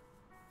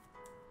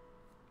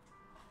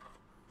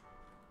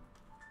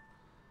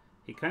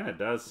 He kind of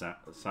does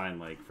sign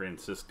like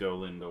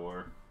Francisco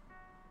Lindor.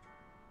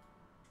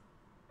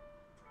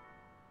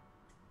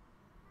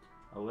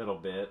 A little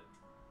bit.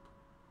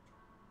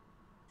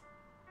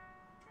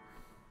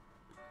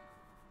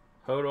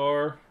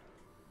 Hodor.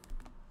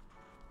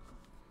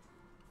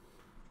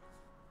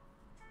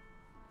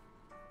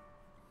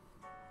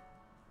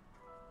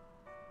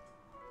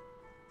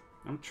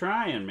 I'm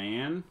trying,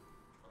 man.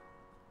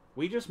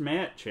 We just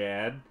met,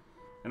 Chad.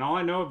 And all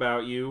I know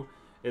about you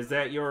is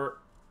that you're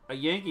a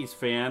Yankees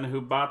fan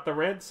who bought the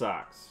Red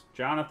Sox.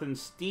 Jonathan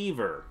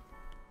Stever.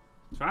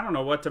 So I don't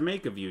know what to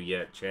make of you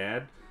yet,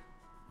 Chad.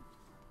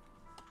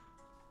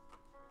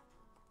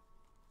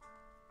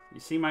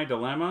 You see my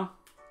dilemma?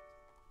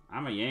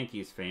 I'm a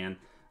Yankees fan.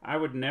 I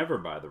would never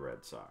buy the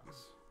Red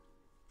Sox.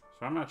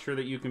 So I'm not sure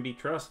that you can be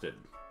trusted.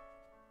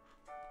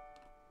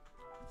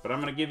 But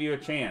I'm going to give you a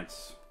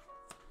chance.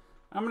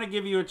 I'm going to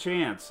give you a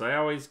chance. I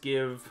always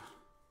give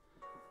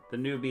the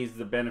newbies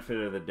the benefit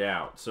of the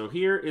doubt. So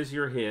here is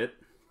your hit,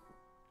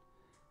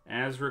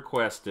 as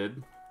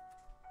requested.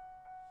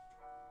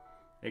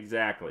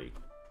 Exactly.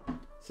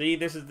 See,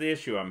 this is the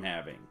issue I'm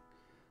having.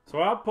 So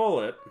I'll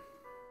pull it.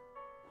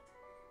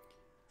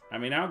 I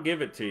mean, I'll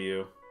give it to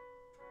you.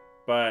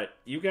 But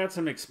you got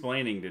some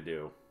explaining to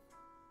do.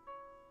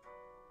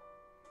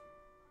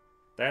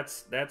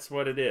 That's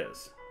what it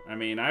is. I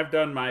mean, I've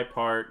done my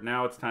part.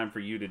 Now it's time for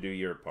you to do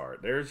your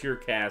part. There's your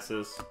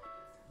Cassis.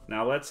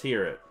 Now let's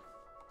hear it.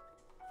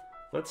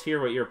 Let's hear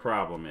what your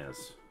problem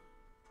is.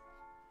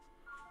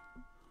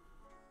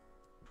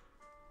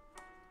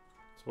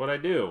 It's what I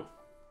do.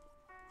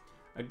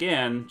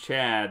 Again,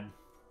 Chad.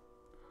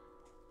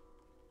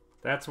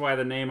 That's why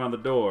the name on the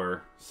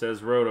door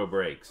says Roto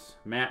Breaks.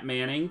 Matt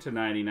Manning to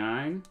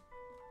 99.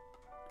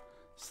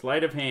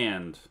 Sleight of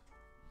hand.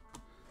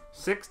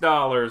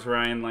 $6,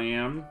 Ryan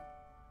Lamb.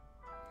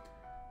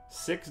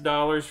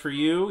 $6 for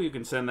you. You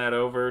can send that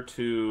over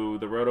to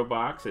the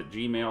rotobox at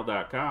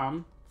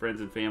gmail.com.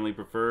 Friends and family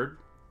preferred.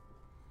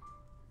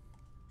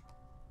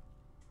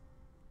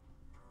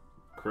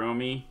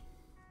 Chromie.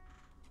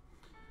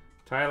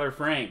 Tyler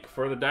Frank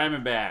for the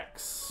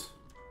Diamondbacks.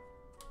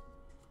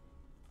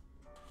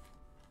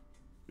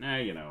 Now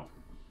you know.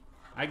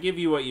 I give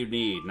you what you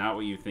need, not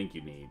what you think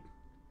you need.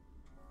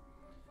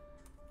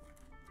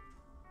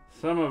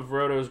 Some of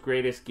Roto's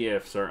greatest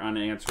gifts are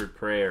unanswered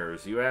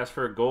prayers. You ask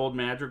for a gold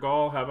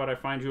madrigal? How about I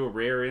find you a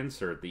rare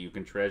insert that you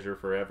can treasure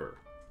forever?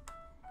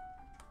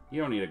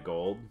 You don't need a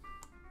gold.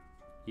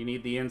 You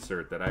need the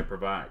insert that I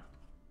provide.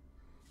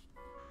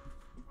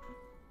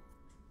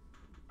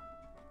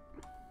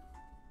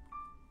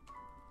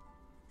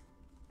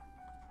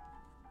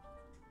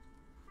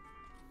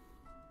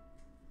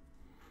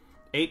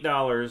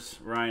 $8,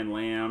 Ryan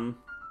Lamb.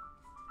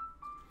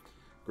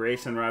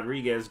 Grayson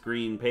Rodriguez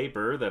green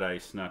paper that I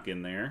snuck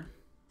in there.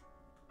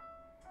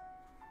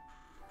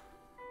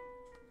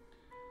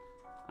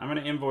 I'm going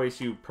to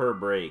invoice you per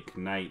break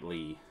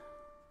nightly.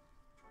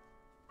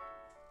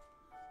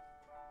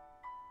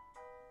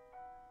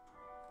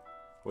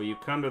 Well, you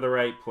come to the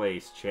right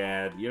place,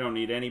 Chad. You don't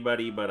need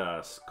anybody but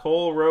us.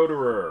 Cole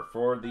Roederer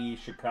for the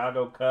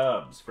Chicago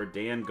Cubs for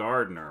Dan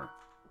Gardner.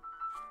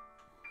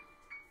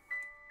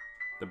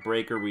 The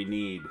breaker we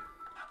need,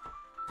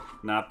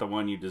 not the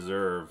one you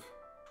deserve.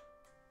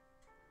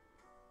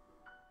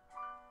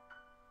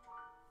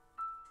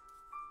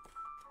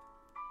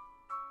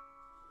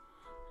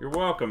 You're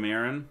welcome,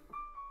 Aaron.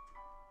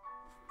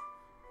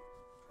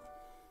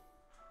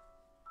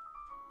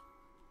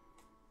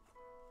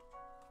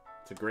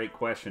 It's a great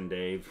question,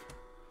 Dave.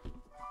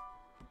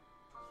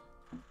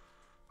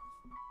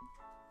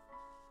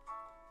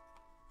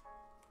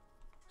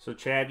 So,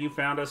 Chad, you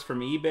found us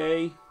from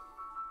eBay.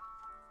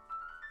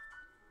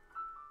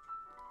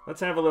 Let's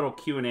have a little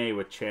Q&A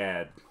with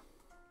Chad.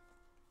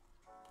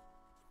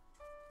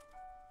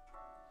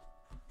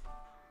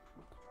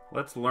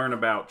 Let's learn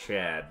about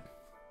Chad.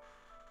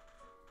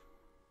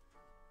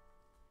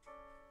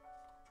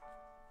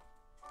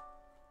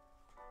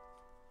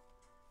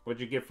 What'd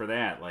you get for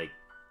that? Like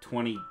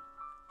 20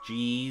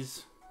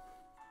 G's?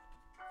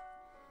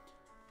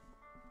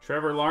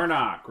 Trevor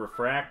Larnach,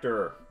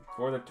 refractor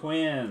for the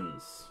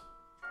Twins.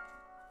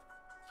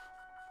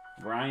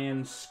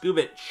 Ryan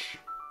Skubich.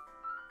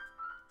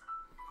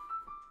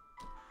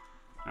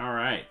 All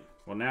right.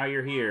 Well, now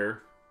you're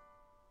here.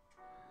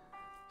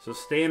 So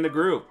stay in the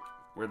group.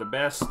 We're the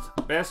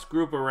best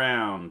group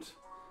around.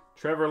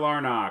 Trevor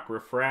Larnach,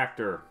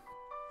 refractor.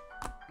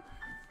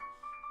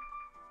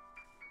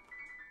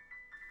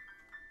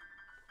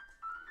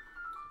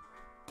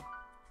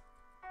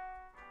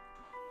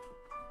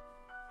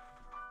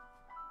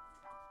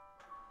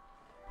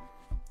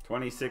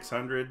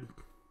 $2,600.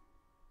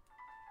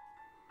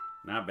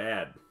 Not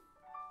bad.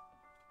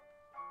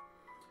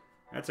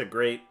 That's a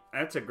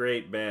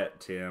great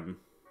bet, Tim.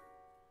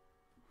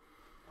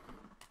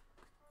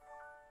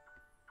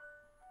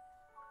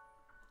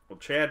 Well,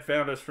 Chad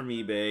found us from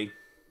eBay.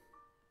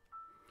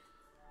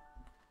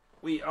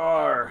 We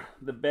are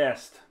the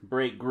best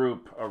break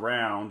group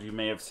around. You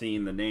may have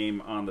seen the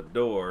name on the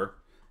door.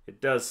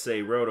 It does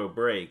say Roto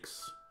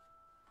Breaks.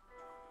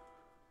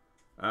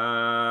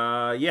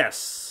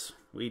 Yes.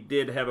 We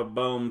did have a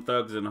Bowman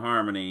Thugs in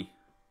Harmony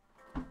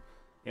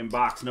in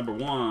box number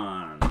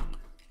 1.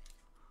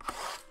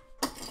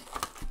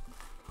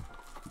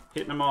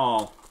 Hitting them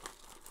all.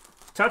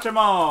 Touch them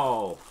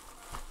all.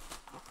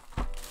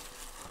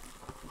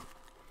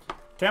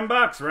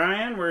 $10,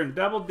 Ryan. We're in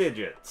double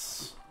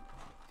digits.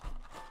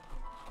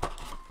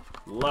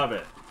 Love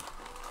it.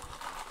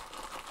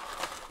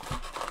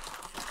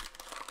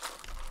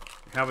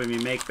 Helping me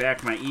make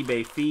back my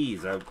eBay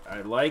fees.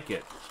 I like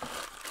it.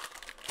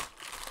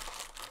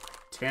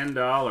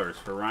 $10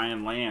 for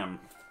Ryan Lamb.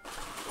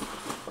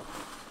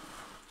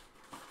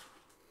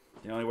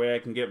 The only way I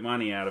can get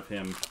money out of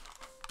him.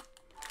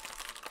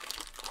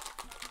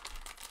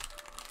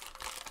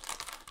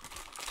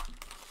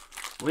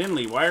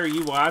 Lindley, why are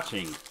you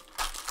watching?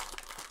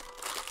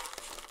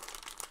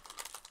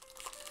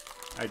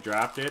 I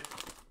dropped it.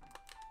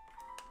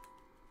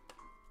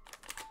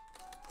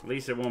 At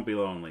least it won't be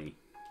lonely.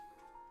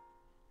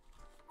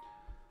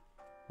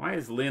 Why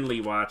is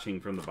Lindley watching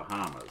from the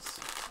Bahamas?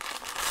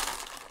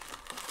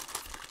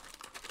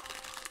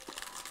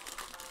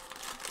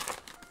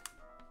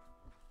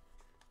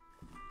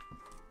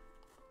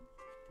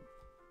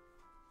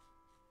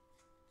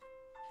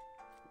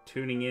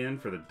 Tuning in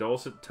for the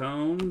dulcet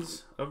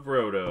tones of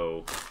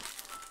Roto.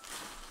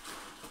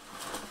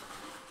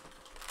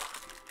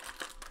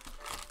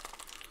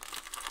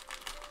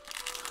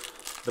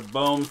 The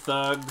Bowman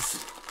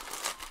Thugs.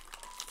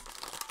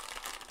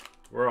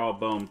 We're all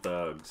Bowman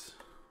Thugs.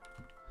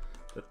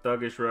 The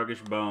thuggish,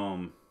 ruggish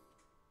Bowman.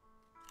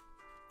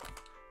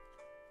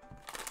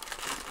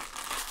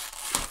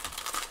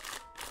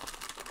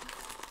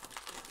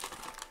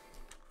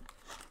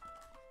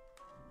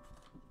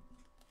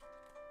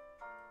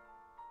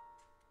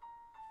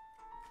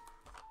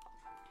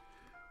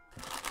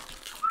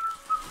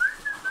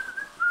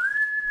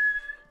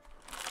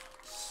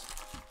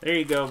 There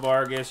you go,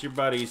 Vargas. Your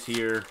buddy's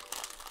here.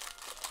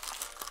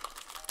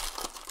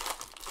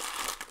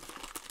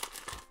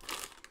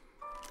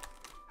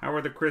 How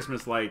the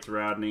Christmas lights,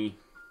 Rodney.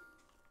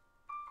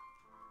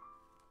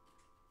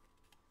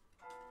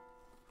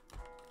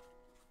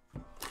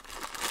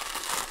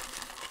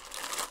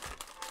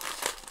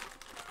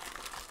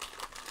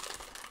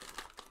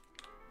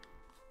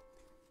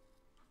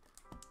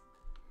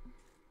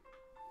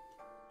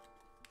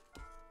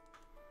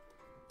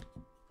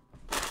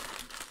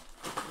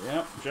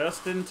 Yep,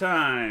 just in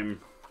time.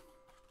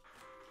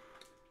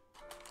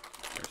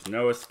 There's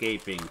no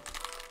escaping.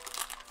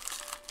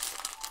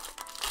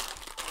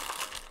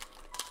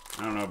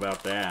 I don't know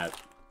about that,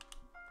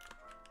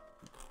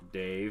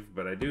 Dave,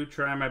 but I do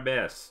try my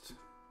best.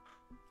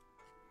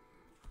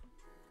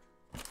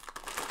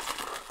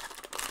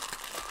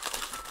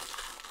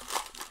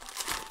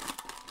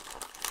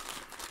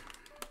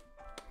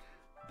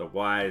 The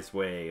wise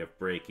way of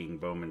breaking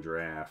Bowman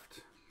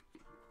Draft.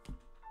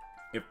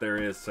 If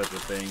there is such a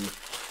thing.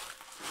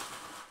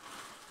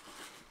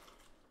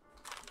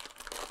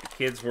 The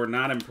kids were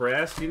not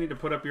impressed. You need to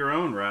put up your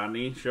own,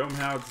 Rodney. Show them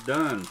how it's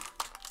done.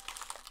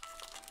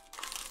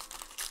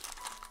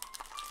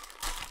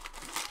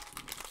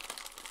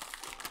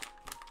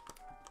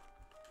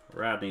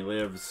 Rodney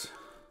lives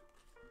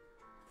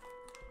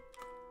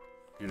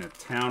in a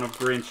town of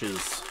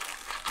Grinches.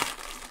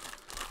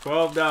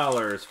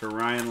 $12 for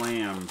Ryan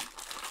Lamb.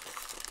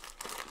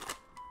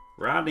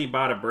 Rodney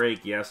bought a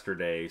break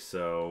yesterday,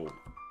 so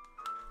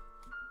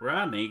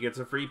Rodney gets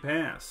a free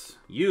pass.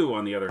 You,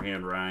 on the other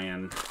hand,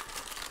 Ryan.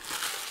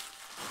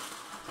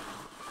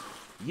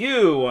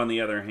 You, on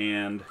the other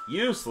hand,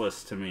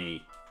 useless to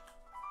me.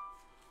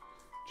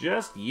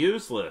 Just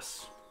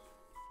useless.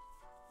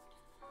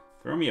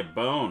 Throw me a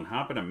bone.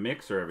 Hop in a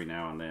mixer every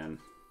now and then.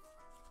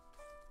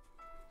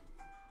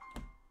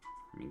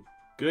 I mean,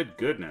 good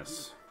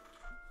goodness.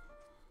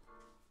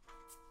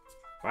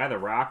 Buy the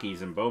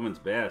Rockies and Bowman's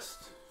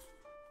Best.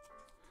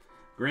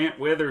 Grant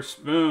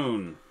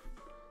Witherspoon,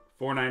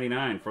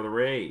 $4.99 for the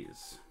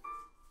Rays.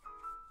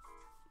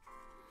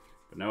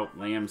 But nope,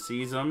 Lamb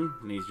sees him,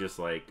 and he's just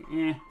like,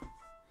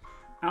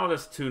 I'll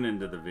just tune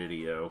into the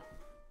video.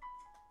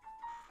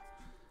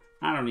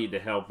 I don't need to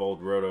help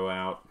old Roto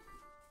out.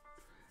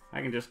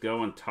 I can just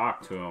go and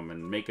talk to him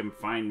and make him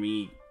find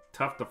me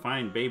tough to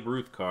find Babe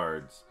Ruth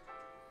cards.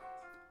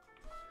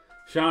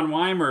 Sean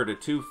Weimer to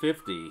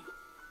 $2.50.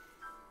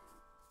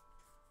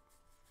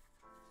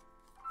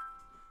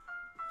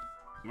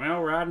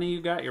 Well, Rodney,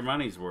 you got your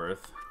money's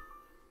worth.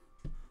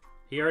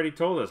 He already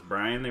told us,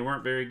 Brian, they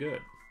weren't very good.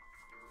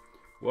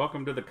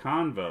 Welcome to the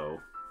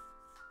convo.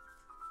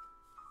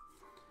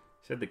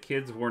 Said the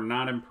kids were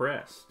not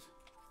impressed.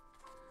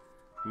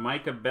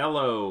 Micah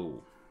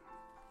Bello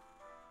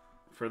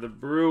for the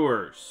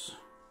Brewers.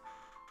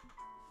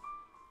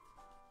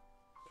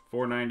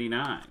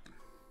 $4.99.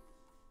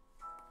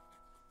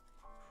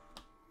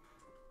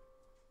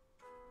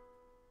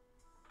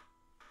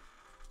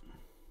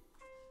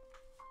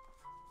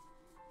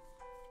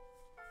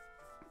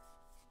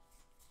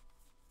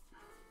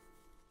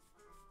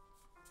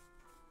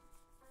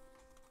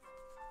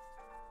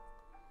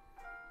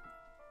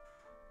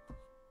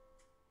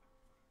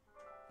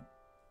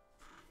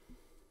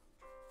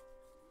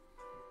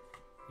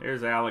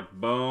 There's Alec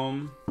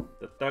Bohm,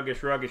 the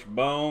thuggish, ruggish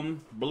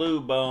Bohm, blue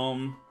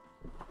Bohm.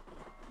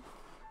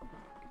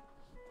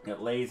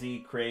 Got Lazy,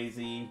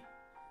 Crazy,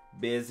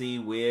 Busy,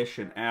 Wish,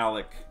 and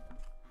Alec.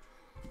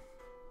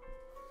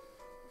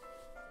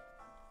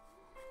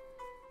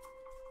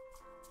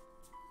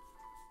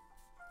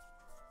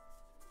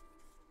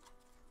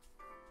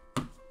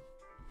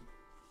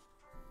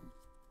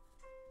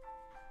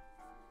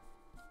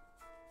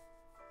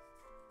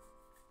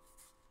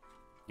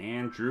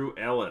 And Drew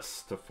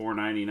Ellis to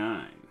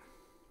 $4.99.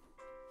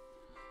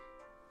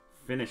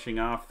 Finishing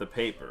off the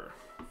paper.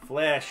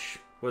 Flesh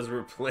was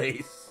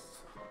replaced.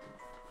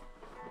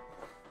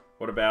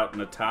 What about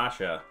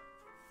Natasha?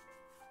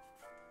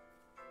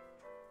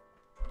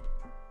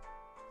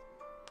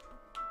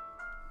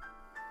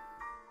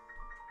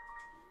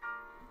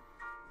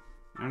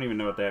 I don't even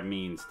know what that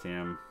means,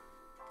 Tim.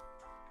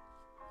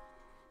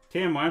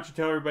 Tim, why don't you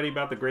tell everybody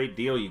about the great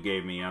deal you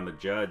gave me on the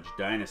Judge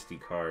Dynasty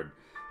card?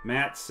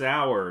 Matt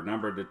Sauer,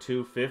 numbered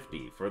to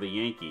 $2.50 for the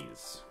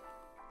Yankees.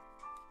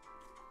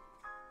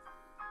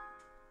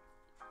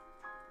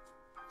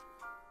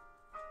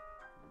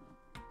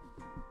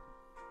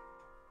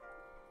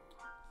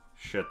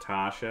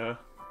 Shatasha.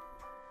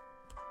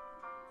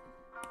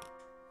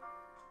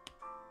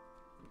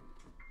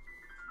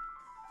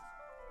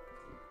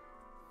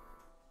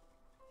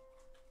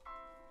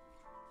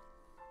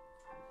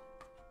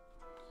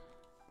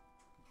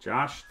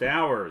 Josh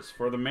Stowers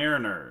for the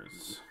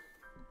Mariners.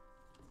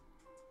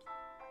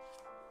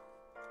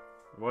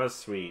 Was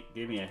sweet.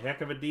 Gave me a heck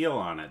of a deal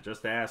on it.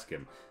 Just ask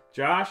him.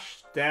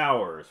 Josh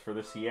Stowers for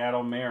the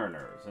Seattle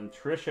Mariners. And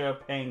Trisha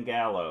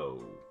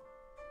Pangallo.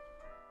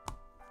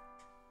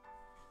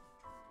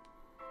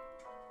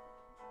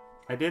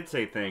 I did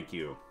say thank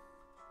you.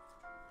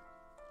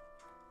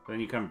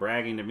 Then you come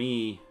bragging to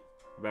me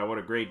about what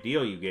a great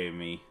deal you gave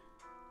me.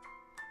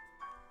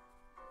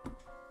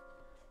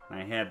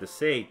 I had to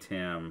say,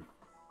 Tim,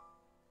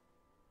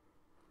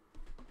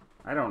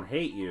 I don't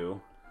hate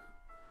you.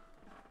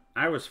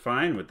 I was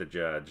fine with the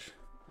judge.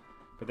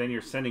 But then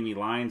you're sending me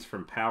lines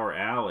from Power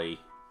Alley.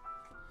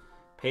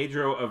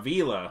 Pedro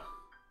Avila,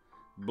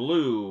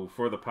 blue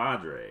for the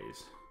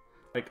Padres.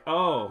 Like,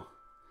 oh,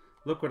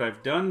 look what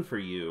I've done for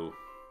you.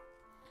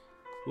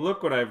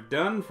 Look what I've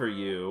done for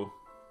you.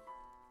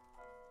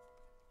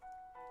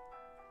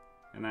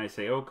 And I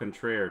say, oh,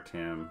 contraire,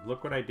 Tim.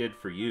 Look what I did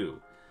for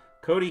you.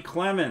 Cody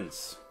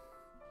Clemens,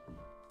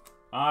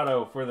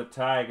 auto for the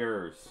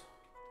Tigers.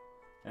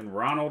 And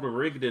Ronald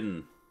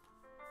Rigdon.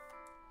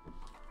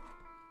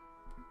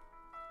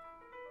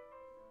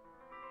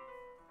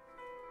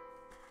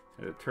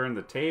 Had to turn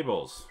the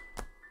tables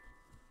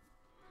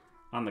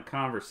on the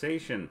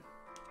conversation.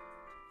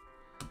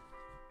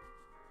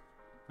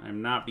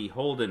 I'm not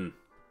beholden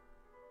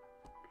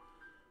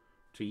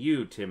to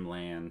you, Tim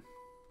Land.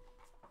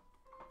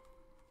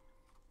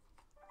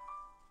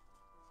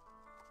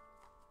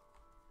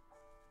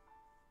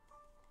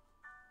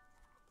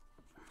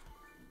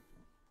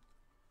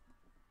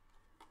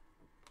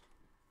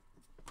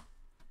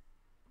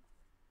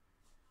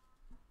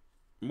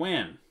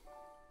 When?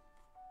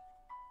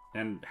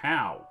 And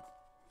how?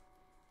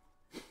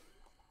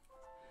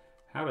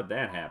 How did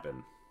that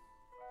happen?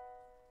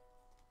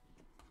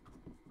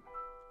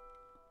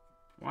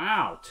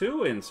 Wow,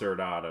 2 insert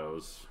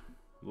autos.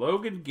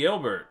 Logan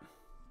Gilbert.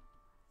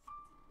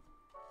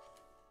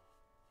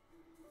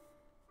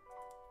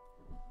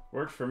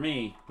 Works for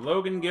me.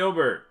 Logan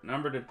Gilbert,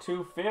 number to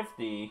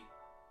 250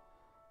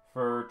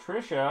 for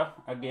Trisha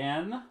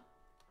again.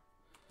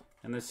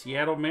 And the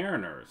Seattle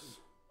Mariners.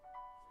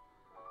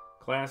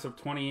 Class of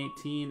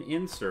 2018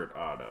 insert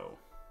auto.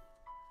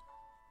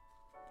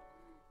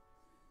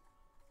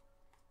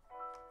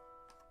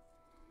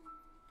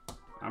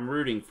 I'm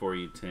rooting for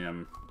you,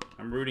 Tim.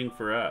 I'm rooting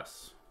for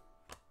us.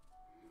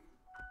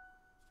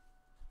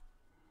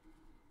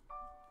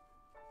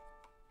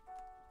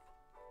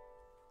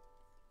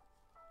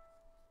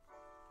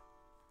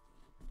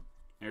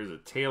 There's a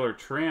Taylor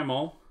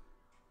Trammell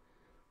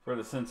for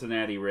the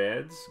Cincinnati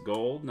Reds.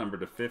 Gold, number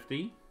to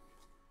 50.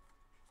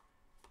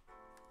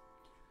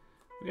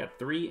 We got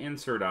 3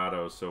 insert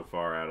autos so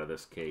far out of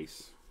this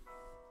case.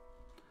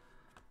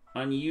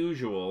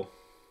 Unusual.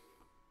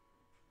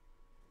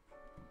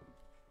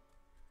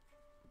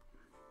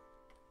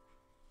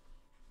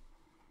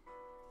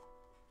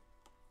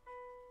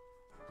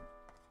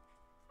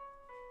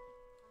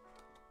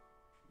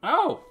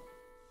 Oh,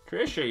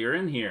 Trisha, you're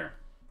in here.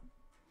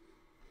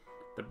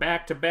 The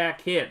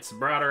back-to-back hits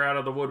brought her out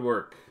of the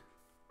woodwork.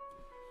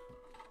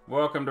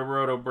 Welcome to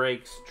Roto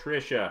Breaks,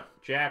 Trisha.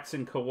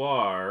 Jackson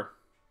Kawar.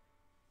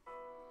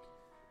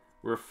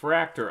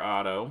 Refractor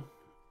auto.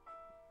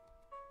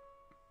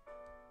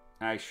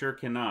 I sure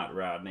cannot,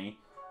 Rodney.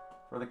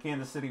 For the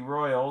Kansas City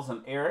Royals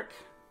and Eric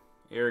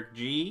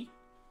G.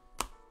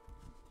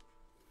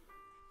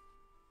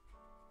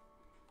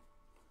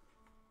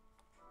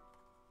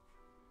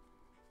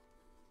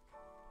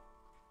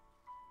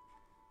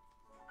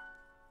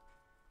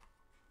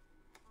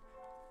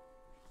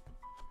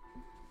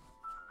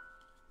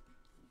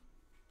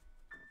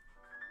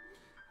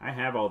 I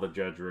have all the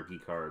Judge rookie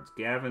cards.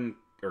 Calvin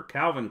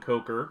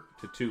Coker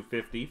to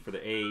 250 for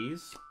the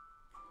A's.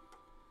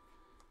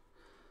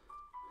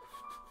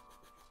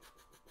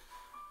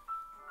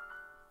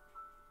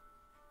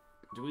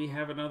 Do we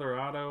have another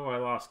auto? I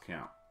lost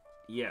count.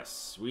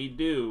 Yes, we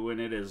do, and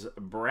it is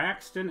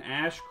Braxton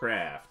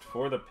Ashcraft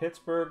for the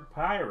Pittsburgh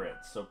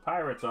Pirates. So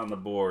Pirates on the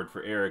board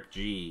for Eric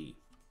G.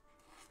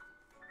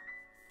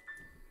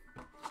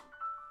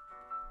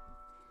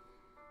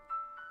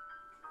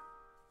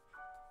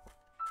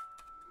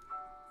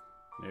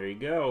 There you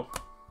go.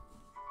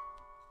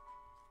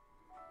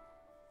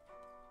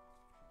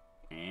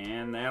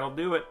 And that'll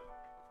do it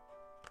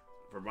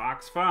for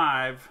box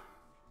 5.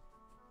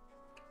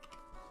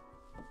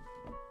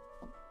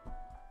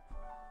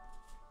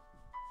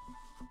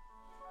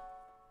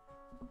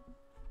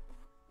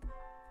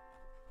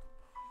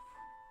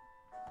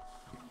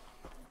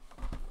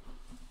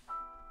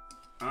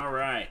 All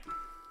right.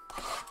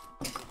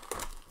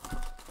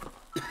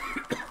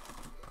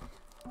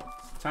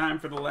 It's time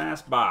for the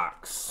last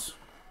box.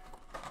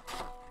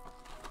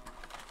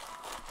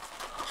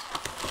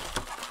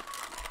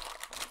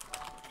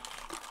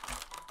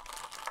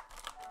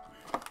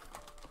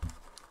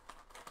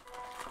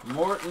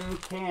 Morton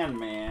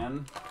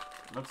Canman.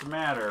 What's the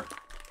matter?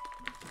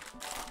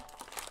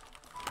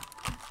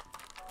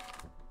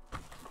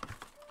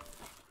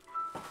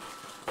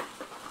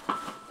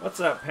 What's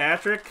up,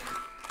 Patrick?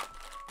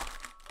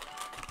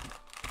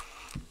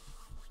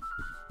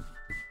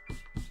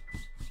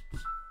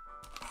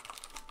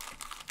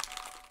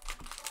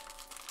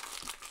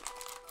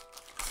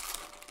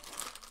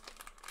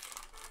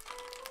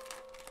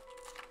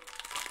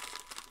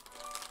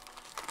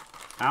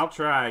 I'll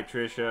try,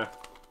 Trisha.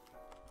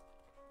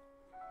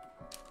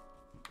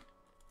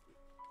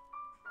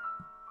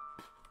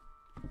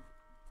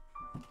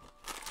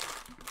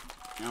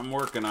 I'm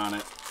working on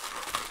it.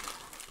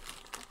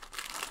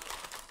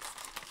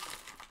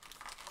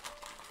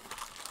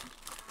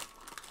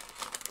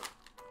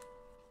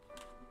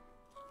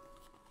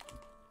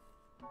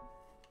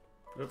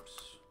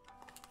 Oops.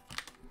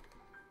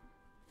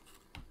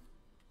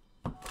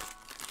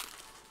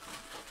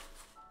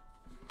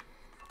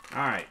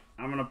 Alright,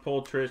 I'm going to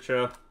pull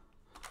Trisha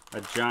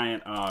a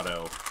giant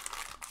auto.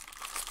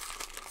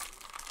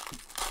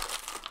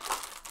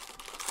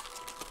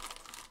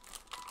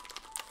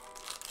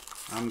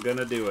 I'm going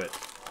to do it.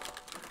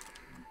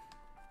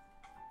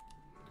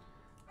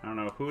 I don't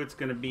know who it's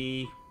going to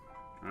be.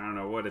 I don't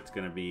know what it's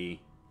going to be.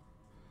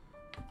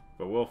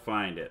 But we'll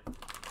find it.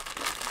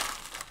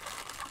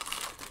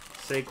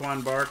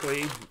 Saquon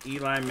Barkley,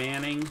 Eli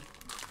Manning.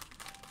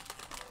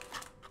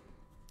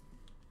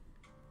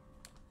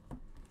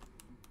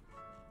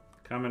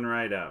 Coming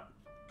right up.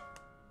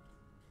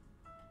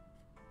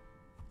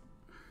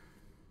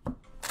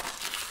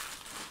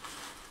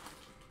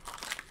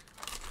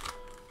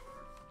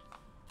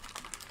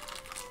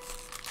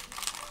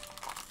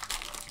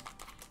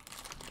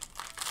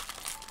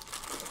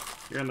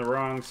 You're in the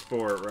wrong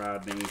sport,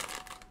 Rodney.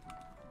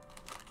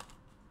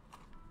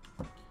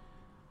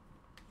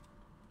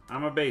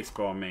 I'm a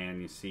baseball man,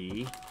 you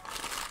see.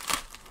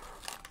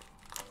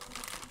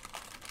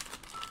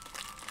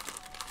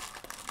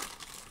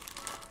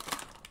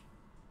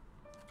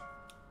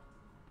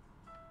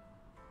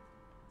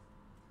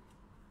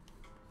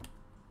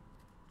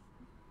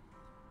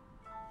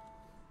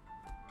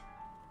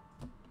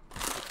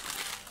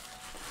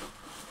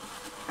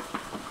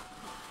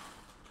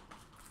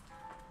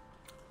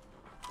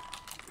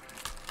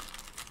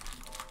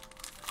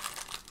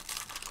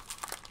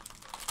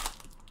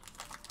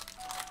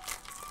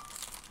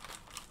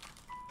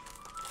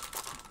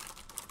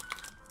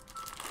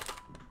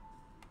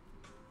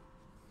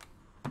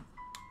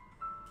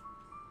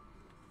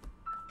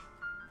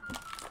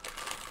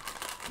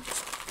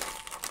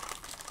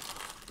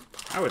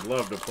 I would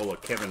love to pull a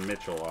Kevin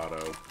Mitchell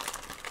auto.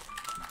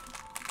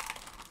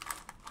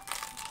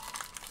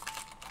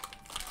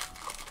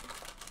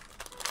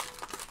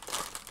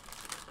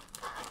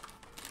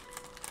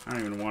 I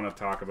don't even want to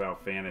talk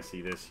about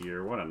fantasy this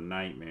year. What a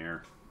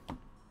nightmare.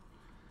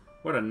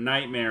 What a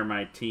nightmare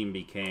my team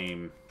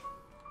became.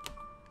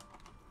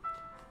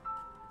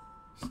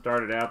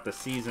 Started out the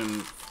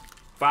season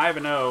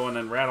 5-0 and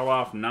then rattled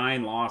off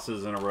 9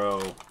 losses in a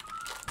row.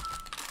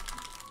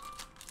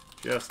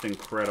 Just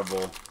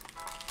incredible.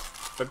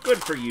 But good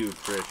for you,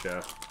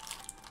 Trisha.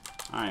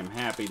 I am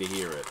happy to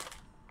hear it.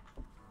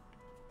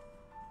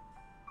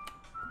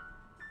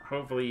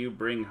 Hopefully you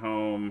bring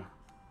home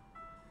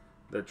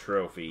the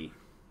trophy.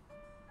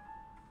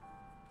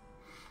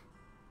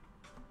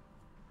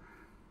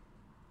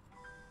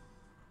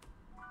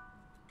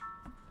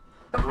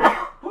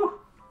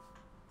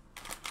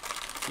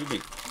 Excuse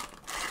me.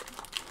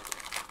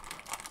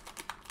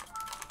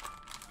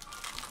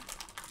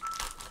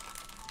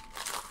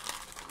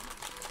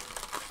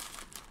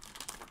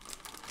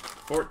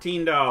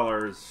 $14.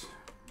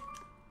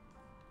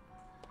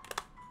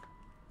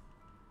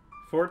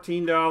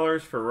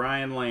 $14 for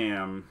Ryan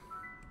Lamb.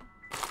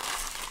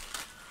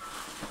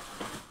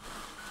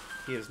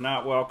 He is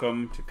not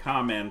welcome to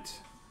comment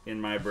in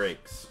my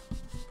breaks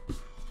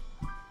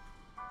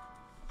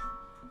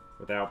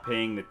without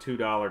paying the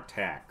 $2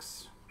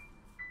 tax.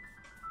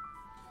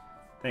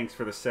 Thanks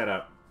for the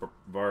setup,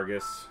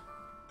 Vargas.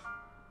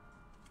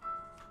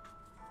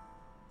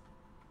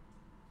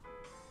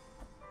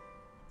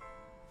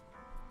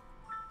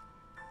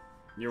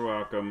 You're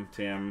welcome,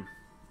 Tim.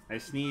 I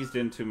sneezed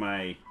into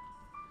my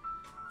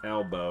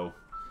elbow.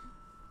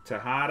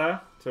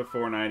 Tejada to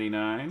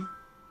 $4.99.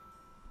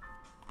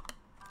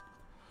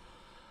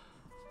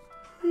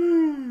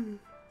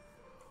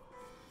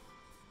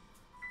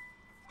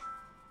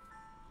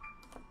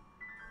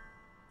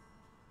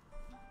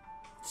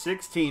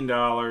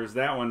 $16.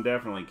 That one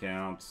definitely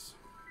counts.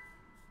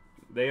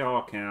 They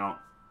all count.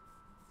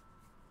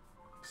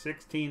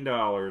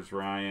 $16,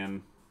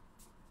 Ryan.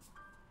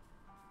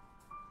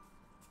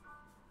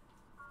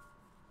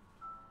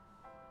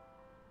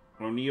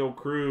 O'Neal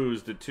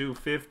Cruz to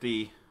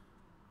 $2.50.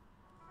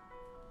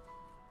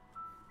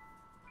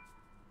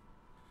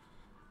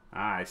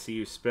 Ah, I see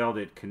you spelled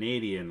it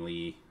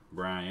Canadianly,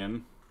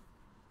 Brian.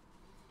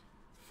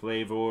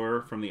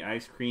 Flavor from the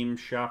ice cream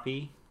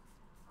shoppy.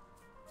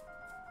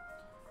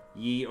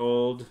 Ye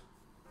old.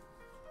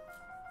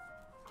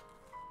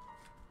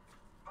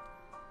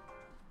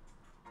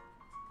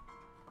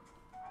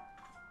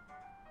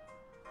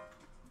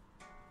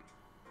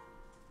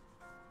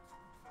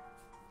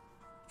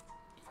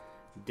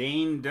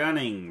 Dane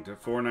Dunning to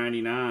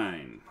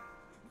 $4.99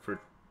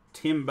 for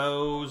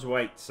Timbo's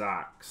White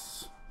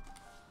Sox.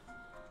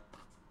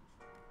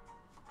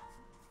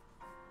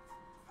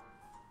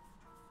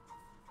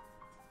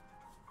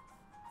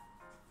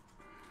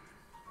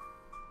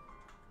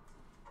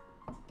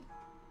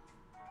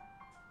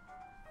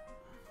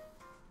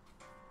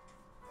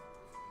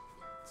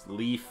 It's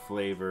leaf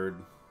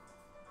flavored.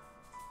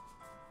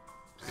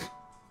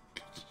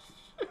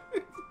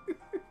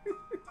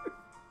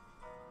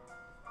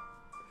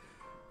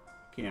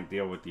 Can't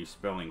deal with you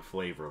spelling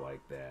flavor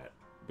like that.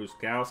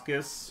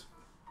 Buskauskas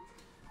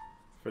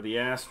for the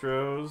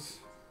Astros.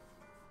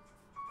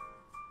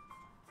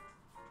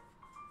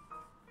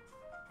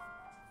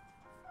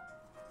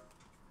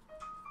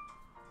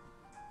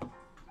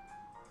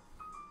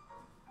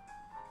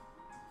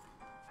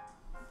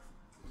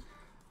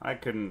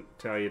 couldn't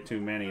tell you too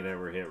many that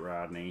were hit,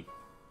 Rodney.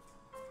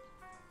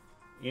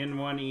 In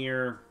one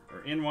ear,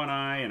 or in one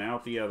eye and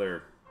out the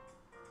other.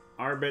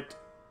 Arbit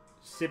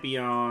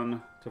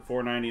Scipion to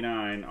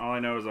 $4.99. All I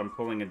know is I'm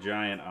pulling a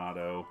giant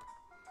auto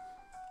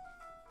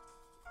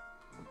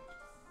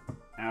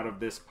out of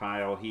this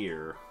pile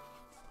here.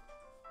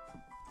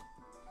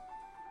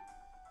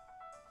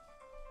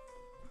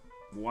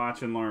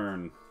 Watch and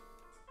learn.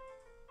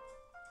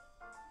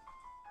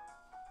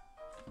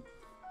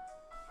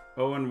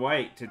 Owen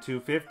White to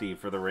 $2.50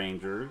 for the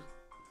Rangers.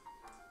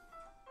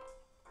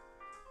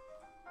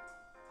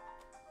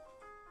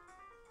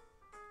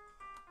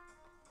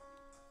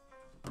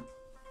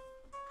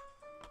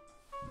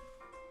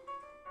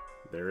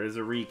 There is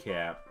a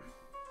recap.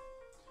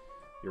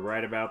 You're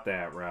right about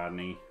that,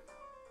 Rodney.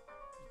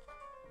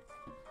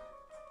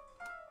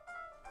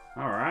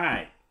 All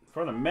right.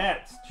 For the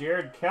Mets,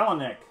 Jared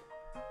Kelenic.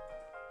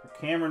 For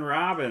Cameron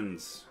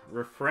Robbins,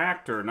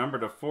 refractor, number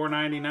to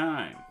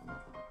 $4.99.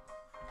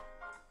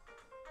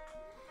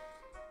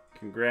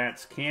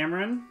 Congrats,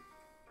 Cameron.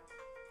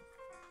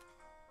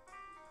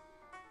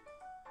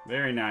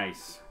 Very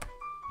nice.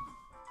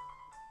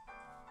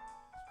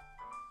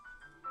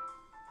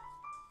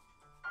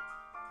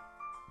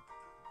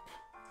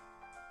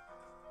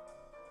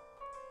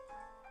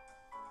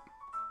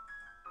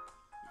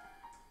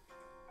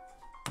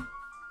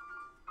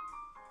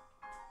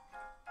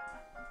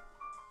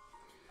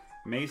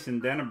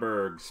 Mason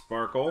Denneberg,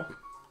 Sparkle.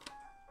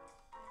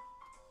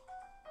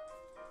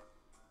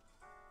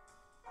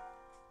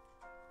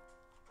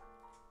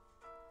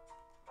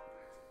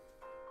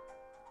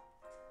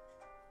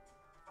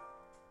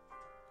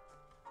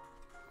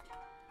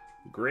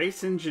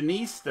 Grayson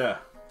Janista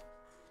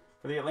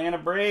for the Atlanta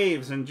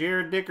Braves and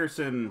Jared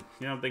Dickerson.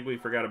 I don't think we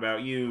forgot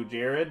about you,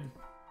 Jared.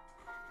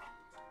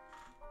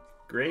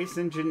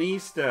 Grayson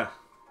Janista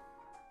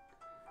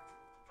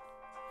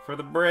for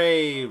the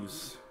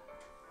Braves.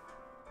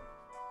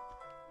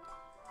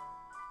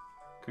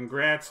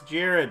 Congrats,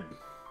 Jared.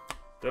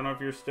 Don't know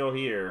if you're still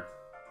here,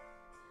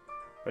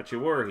 but you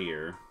were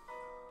here.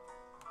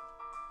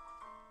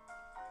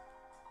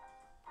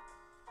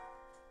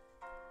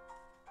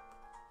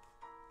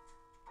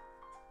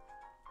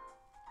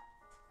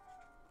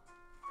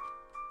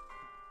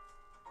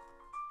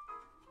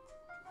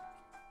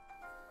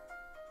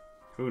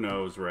 Who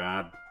knows,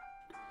 Rod?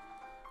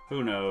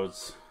 Who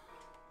knows?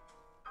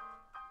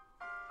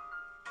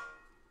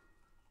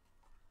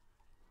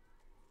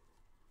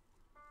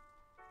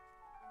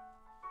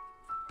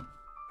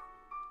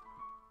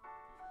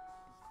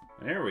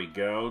 There we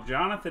go.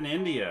 Jonathan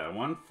India,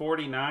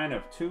 149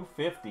 of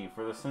 250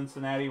 for the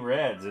Cincinnati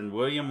Reds, and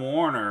William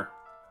Warner.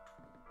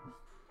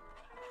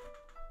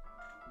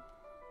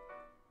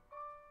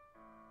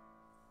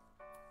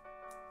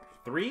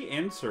 Three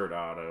insert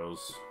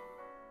autos.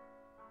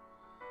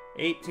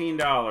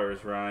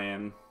 $18,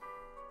 Ryan.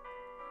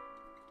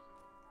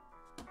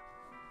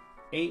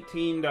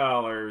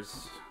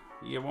 $18.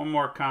 You have one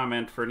more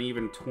comment for an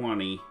even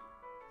 20.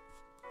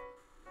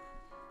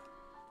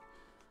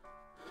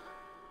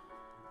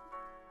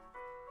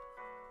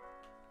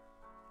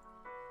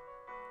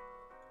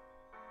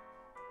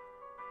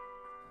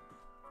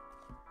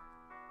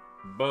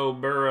 Bo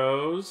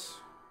Burrows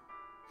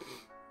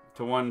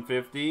to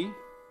 150.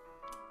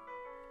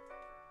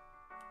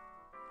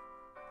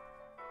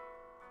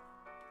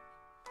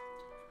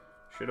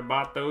 Should have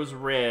bought those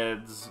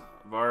Reds,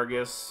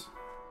 Vargas.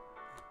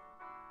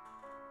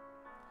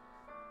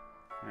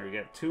 All right, we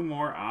got two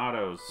more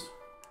autos,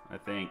 I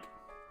think.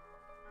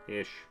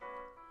 Ish.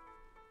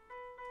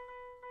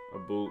 A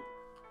boot.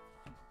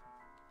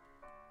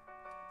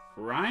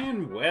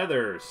 Ryan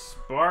Weathers,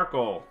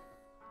 Sparkle.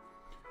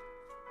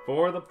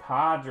 For the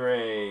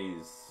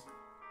Padres.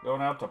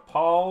 Going out to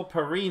Paul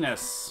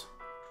Perinas.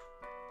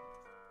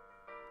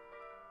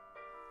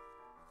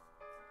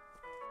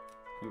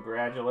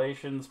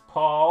 Congratulations,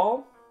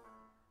 Paul.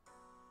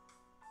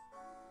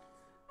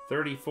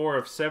 34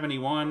 of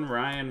 71,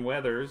 Ryan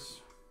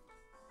Weathers.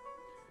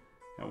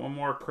 Got one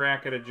more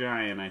crack at a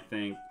giant, I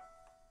think.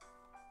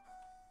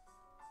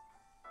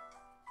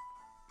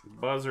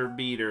 Buzzer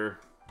beater.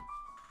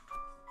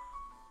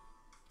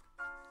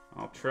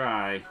 I'll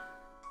try.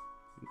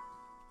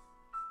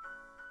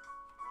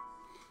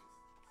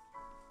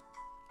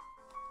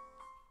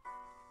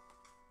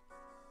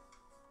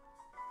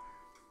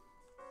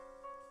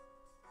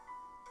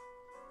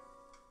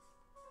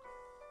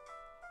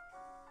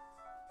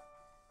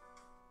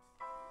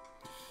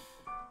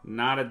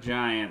 Not a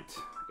giant.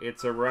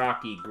 It's a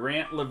Rocky.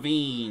 Grant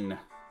Levine.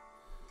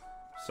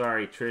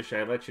 Sorry, Trish,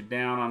 I let you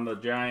down on the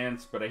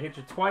Giants, but I hit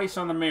you twice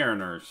on the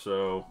Mariners,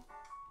 so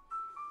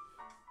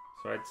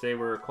I'd say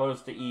we're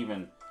close to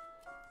even.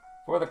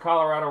 For the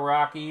Colorado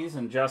Rockies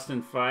and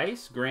Justin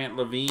Feist, Grant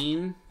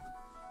Levine.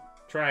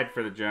 Tried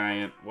for the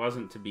Giant.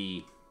 Wasn't to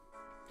be.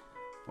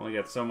 Only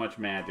got so much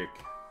magic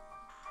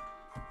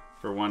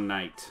for one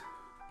night.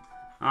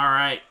 All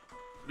right.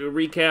 Do a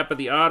recap of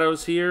the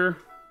autos here.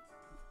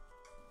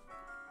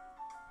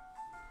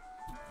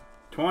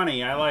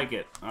 20, I like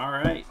it. All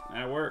right,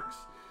 that works.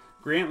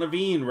 Grant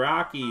Levine,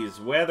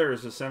 Rockies.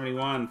 Weathers to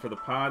 71 for the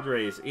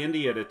Padres.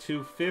 India to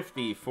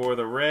 250 for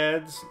the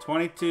Reds.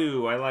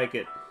 22, I like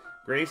it.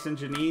 Grayson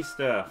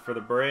Janista for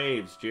the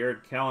Braves.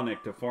 Jared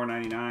Kelenic to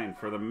 499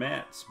 for the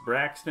Mets.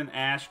 Braxton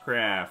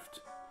Ashcraft.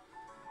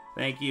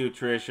 Thank you,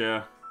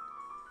 Tricia.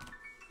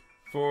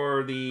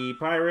 For the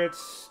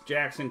Pirates,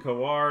 Jackson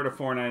Kowar to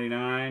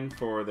 499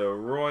 for the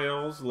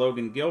Royals.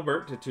 Logan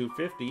Gilbert to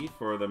 250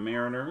 for the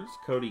Mariners.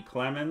 Cody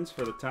Clemens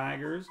for the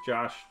Tigers.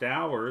 Josh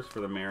Stowers for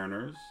the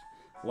Mariners.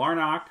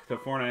 Larnach to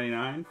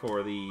 499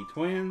 for the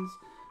Twins.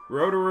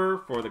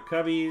 Roederer for the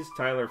Cubbies.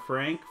 Tyler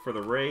Frank for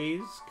the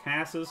Rays.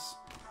 Cassis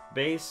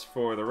base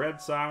for the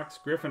Red Sox.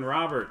 Griffin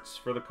Roberts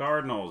for the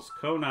Cardinals.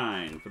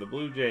 Conine for the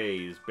Blue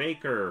Jays.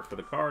 Baker for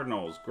the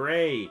Cardinals.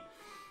 Gray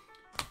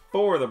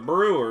for the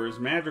Brewers.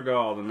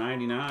 Madrigal to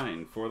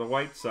 99 for the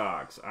White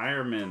Sox.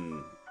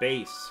 Ironman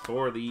base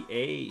for the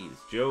A's.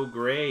 Joe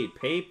Gray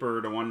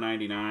paper to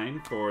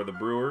 199 for the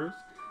Brewers.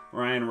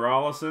 Ryan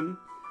Rollison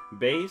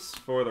base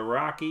for the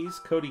Rockies.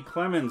 Cody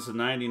Clemens to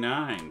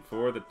 99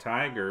 for the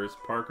Tigers.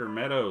 Parker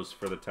Meadows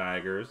for the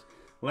Tigers.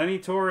 Lenny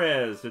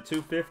Torres to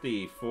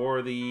 250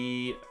 for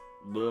the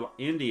Little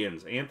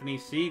Indians. Anthony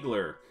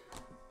Siegler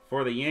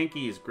for the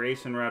Yankees.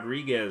 Grayson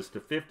Rodriguez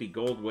to 50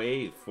 gold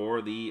wave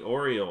for the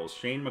Orioles.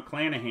 Shane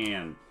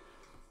McClanahan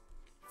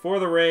for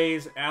the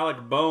Rays.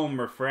 Alec Bohm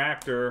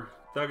refractor.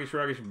 Thuggish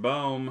Ruggish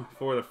Bohm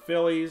for the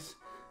Phillies.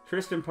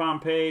 Tristan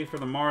Pompey for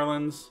the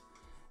Marlins.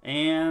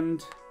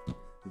 And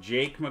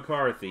Jake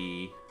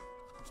McCarthy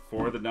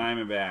for the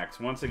Diamondbacks.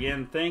 Once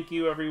again, thank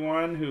you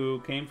everyone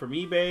who came from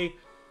eBay.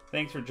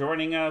 Thanks for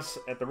joining us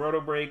at the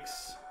Roto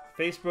Breaks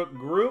Facebook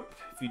group.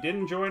 If you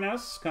didn't join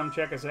us, come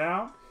check us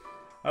out.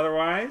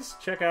 Otherwise,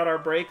 check out our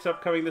breaks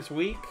upcoming this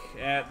week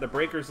at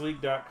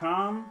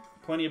thebreakersleague.com.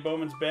 Plenty of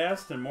Bowman's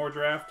Best and more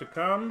draft to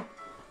come.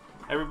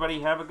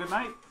 Everybody have a good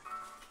night.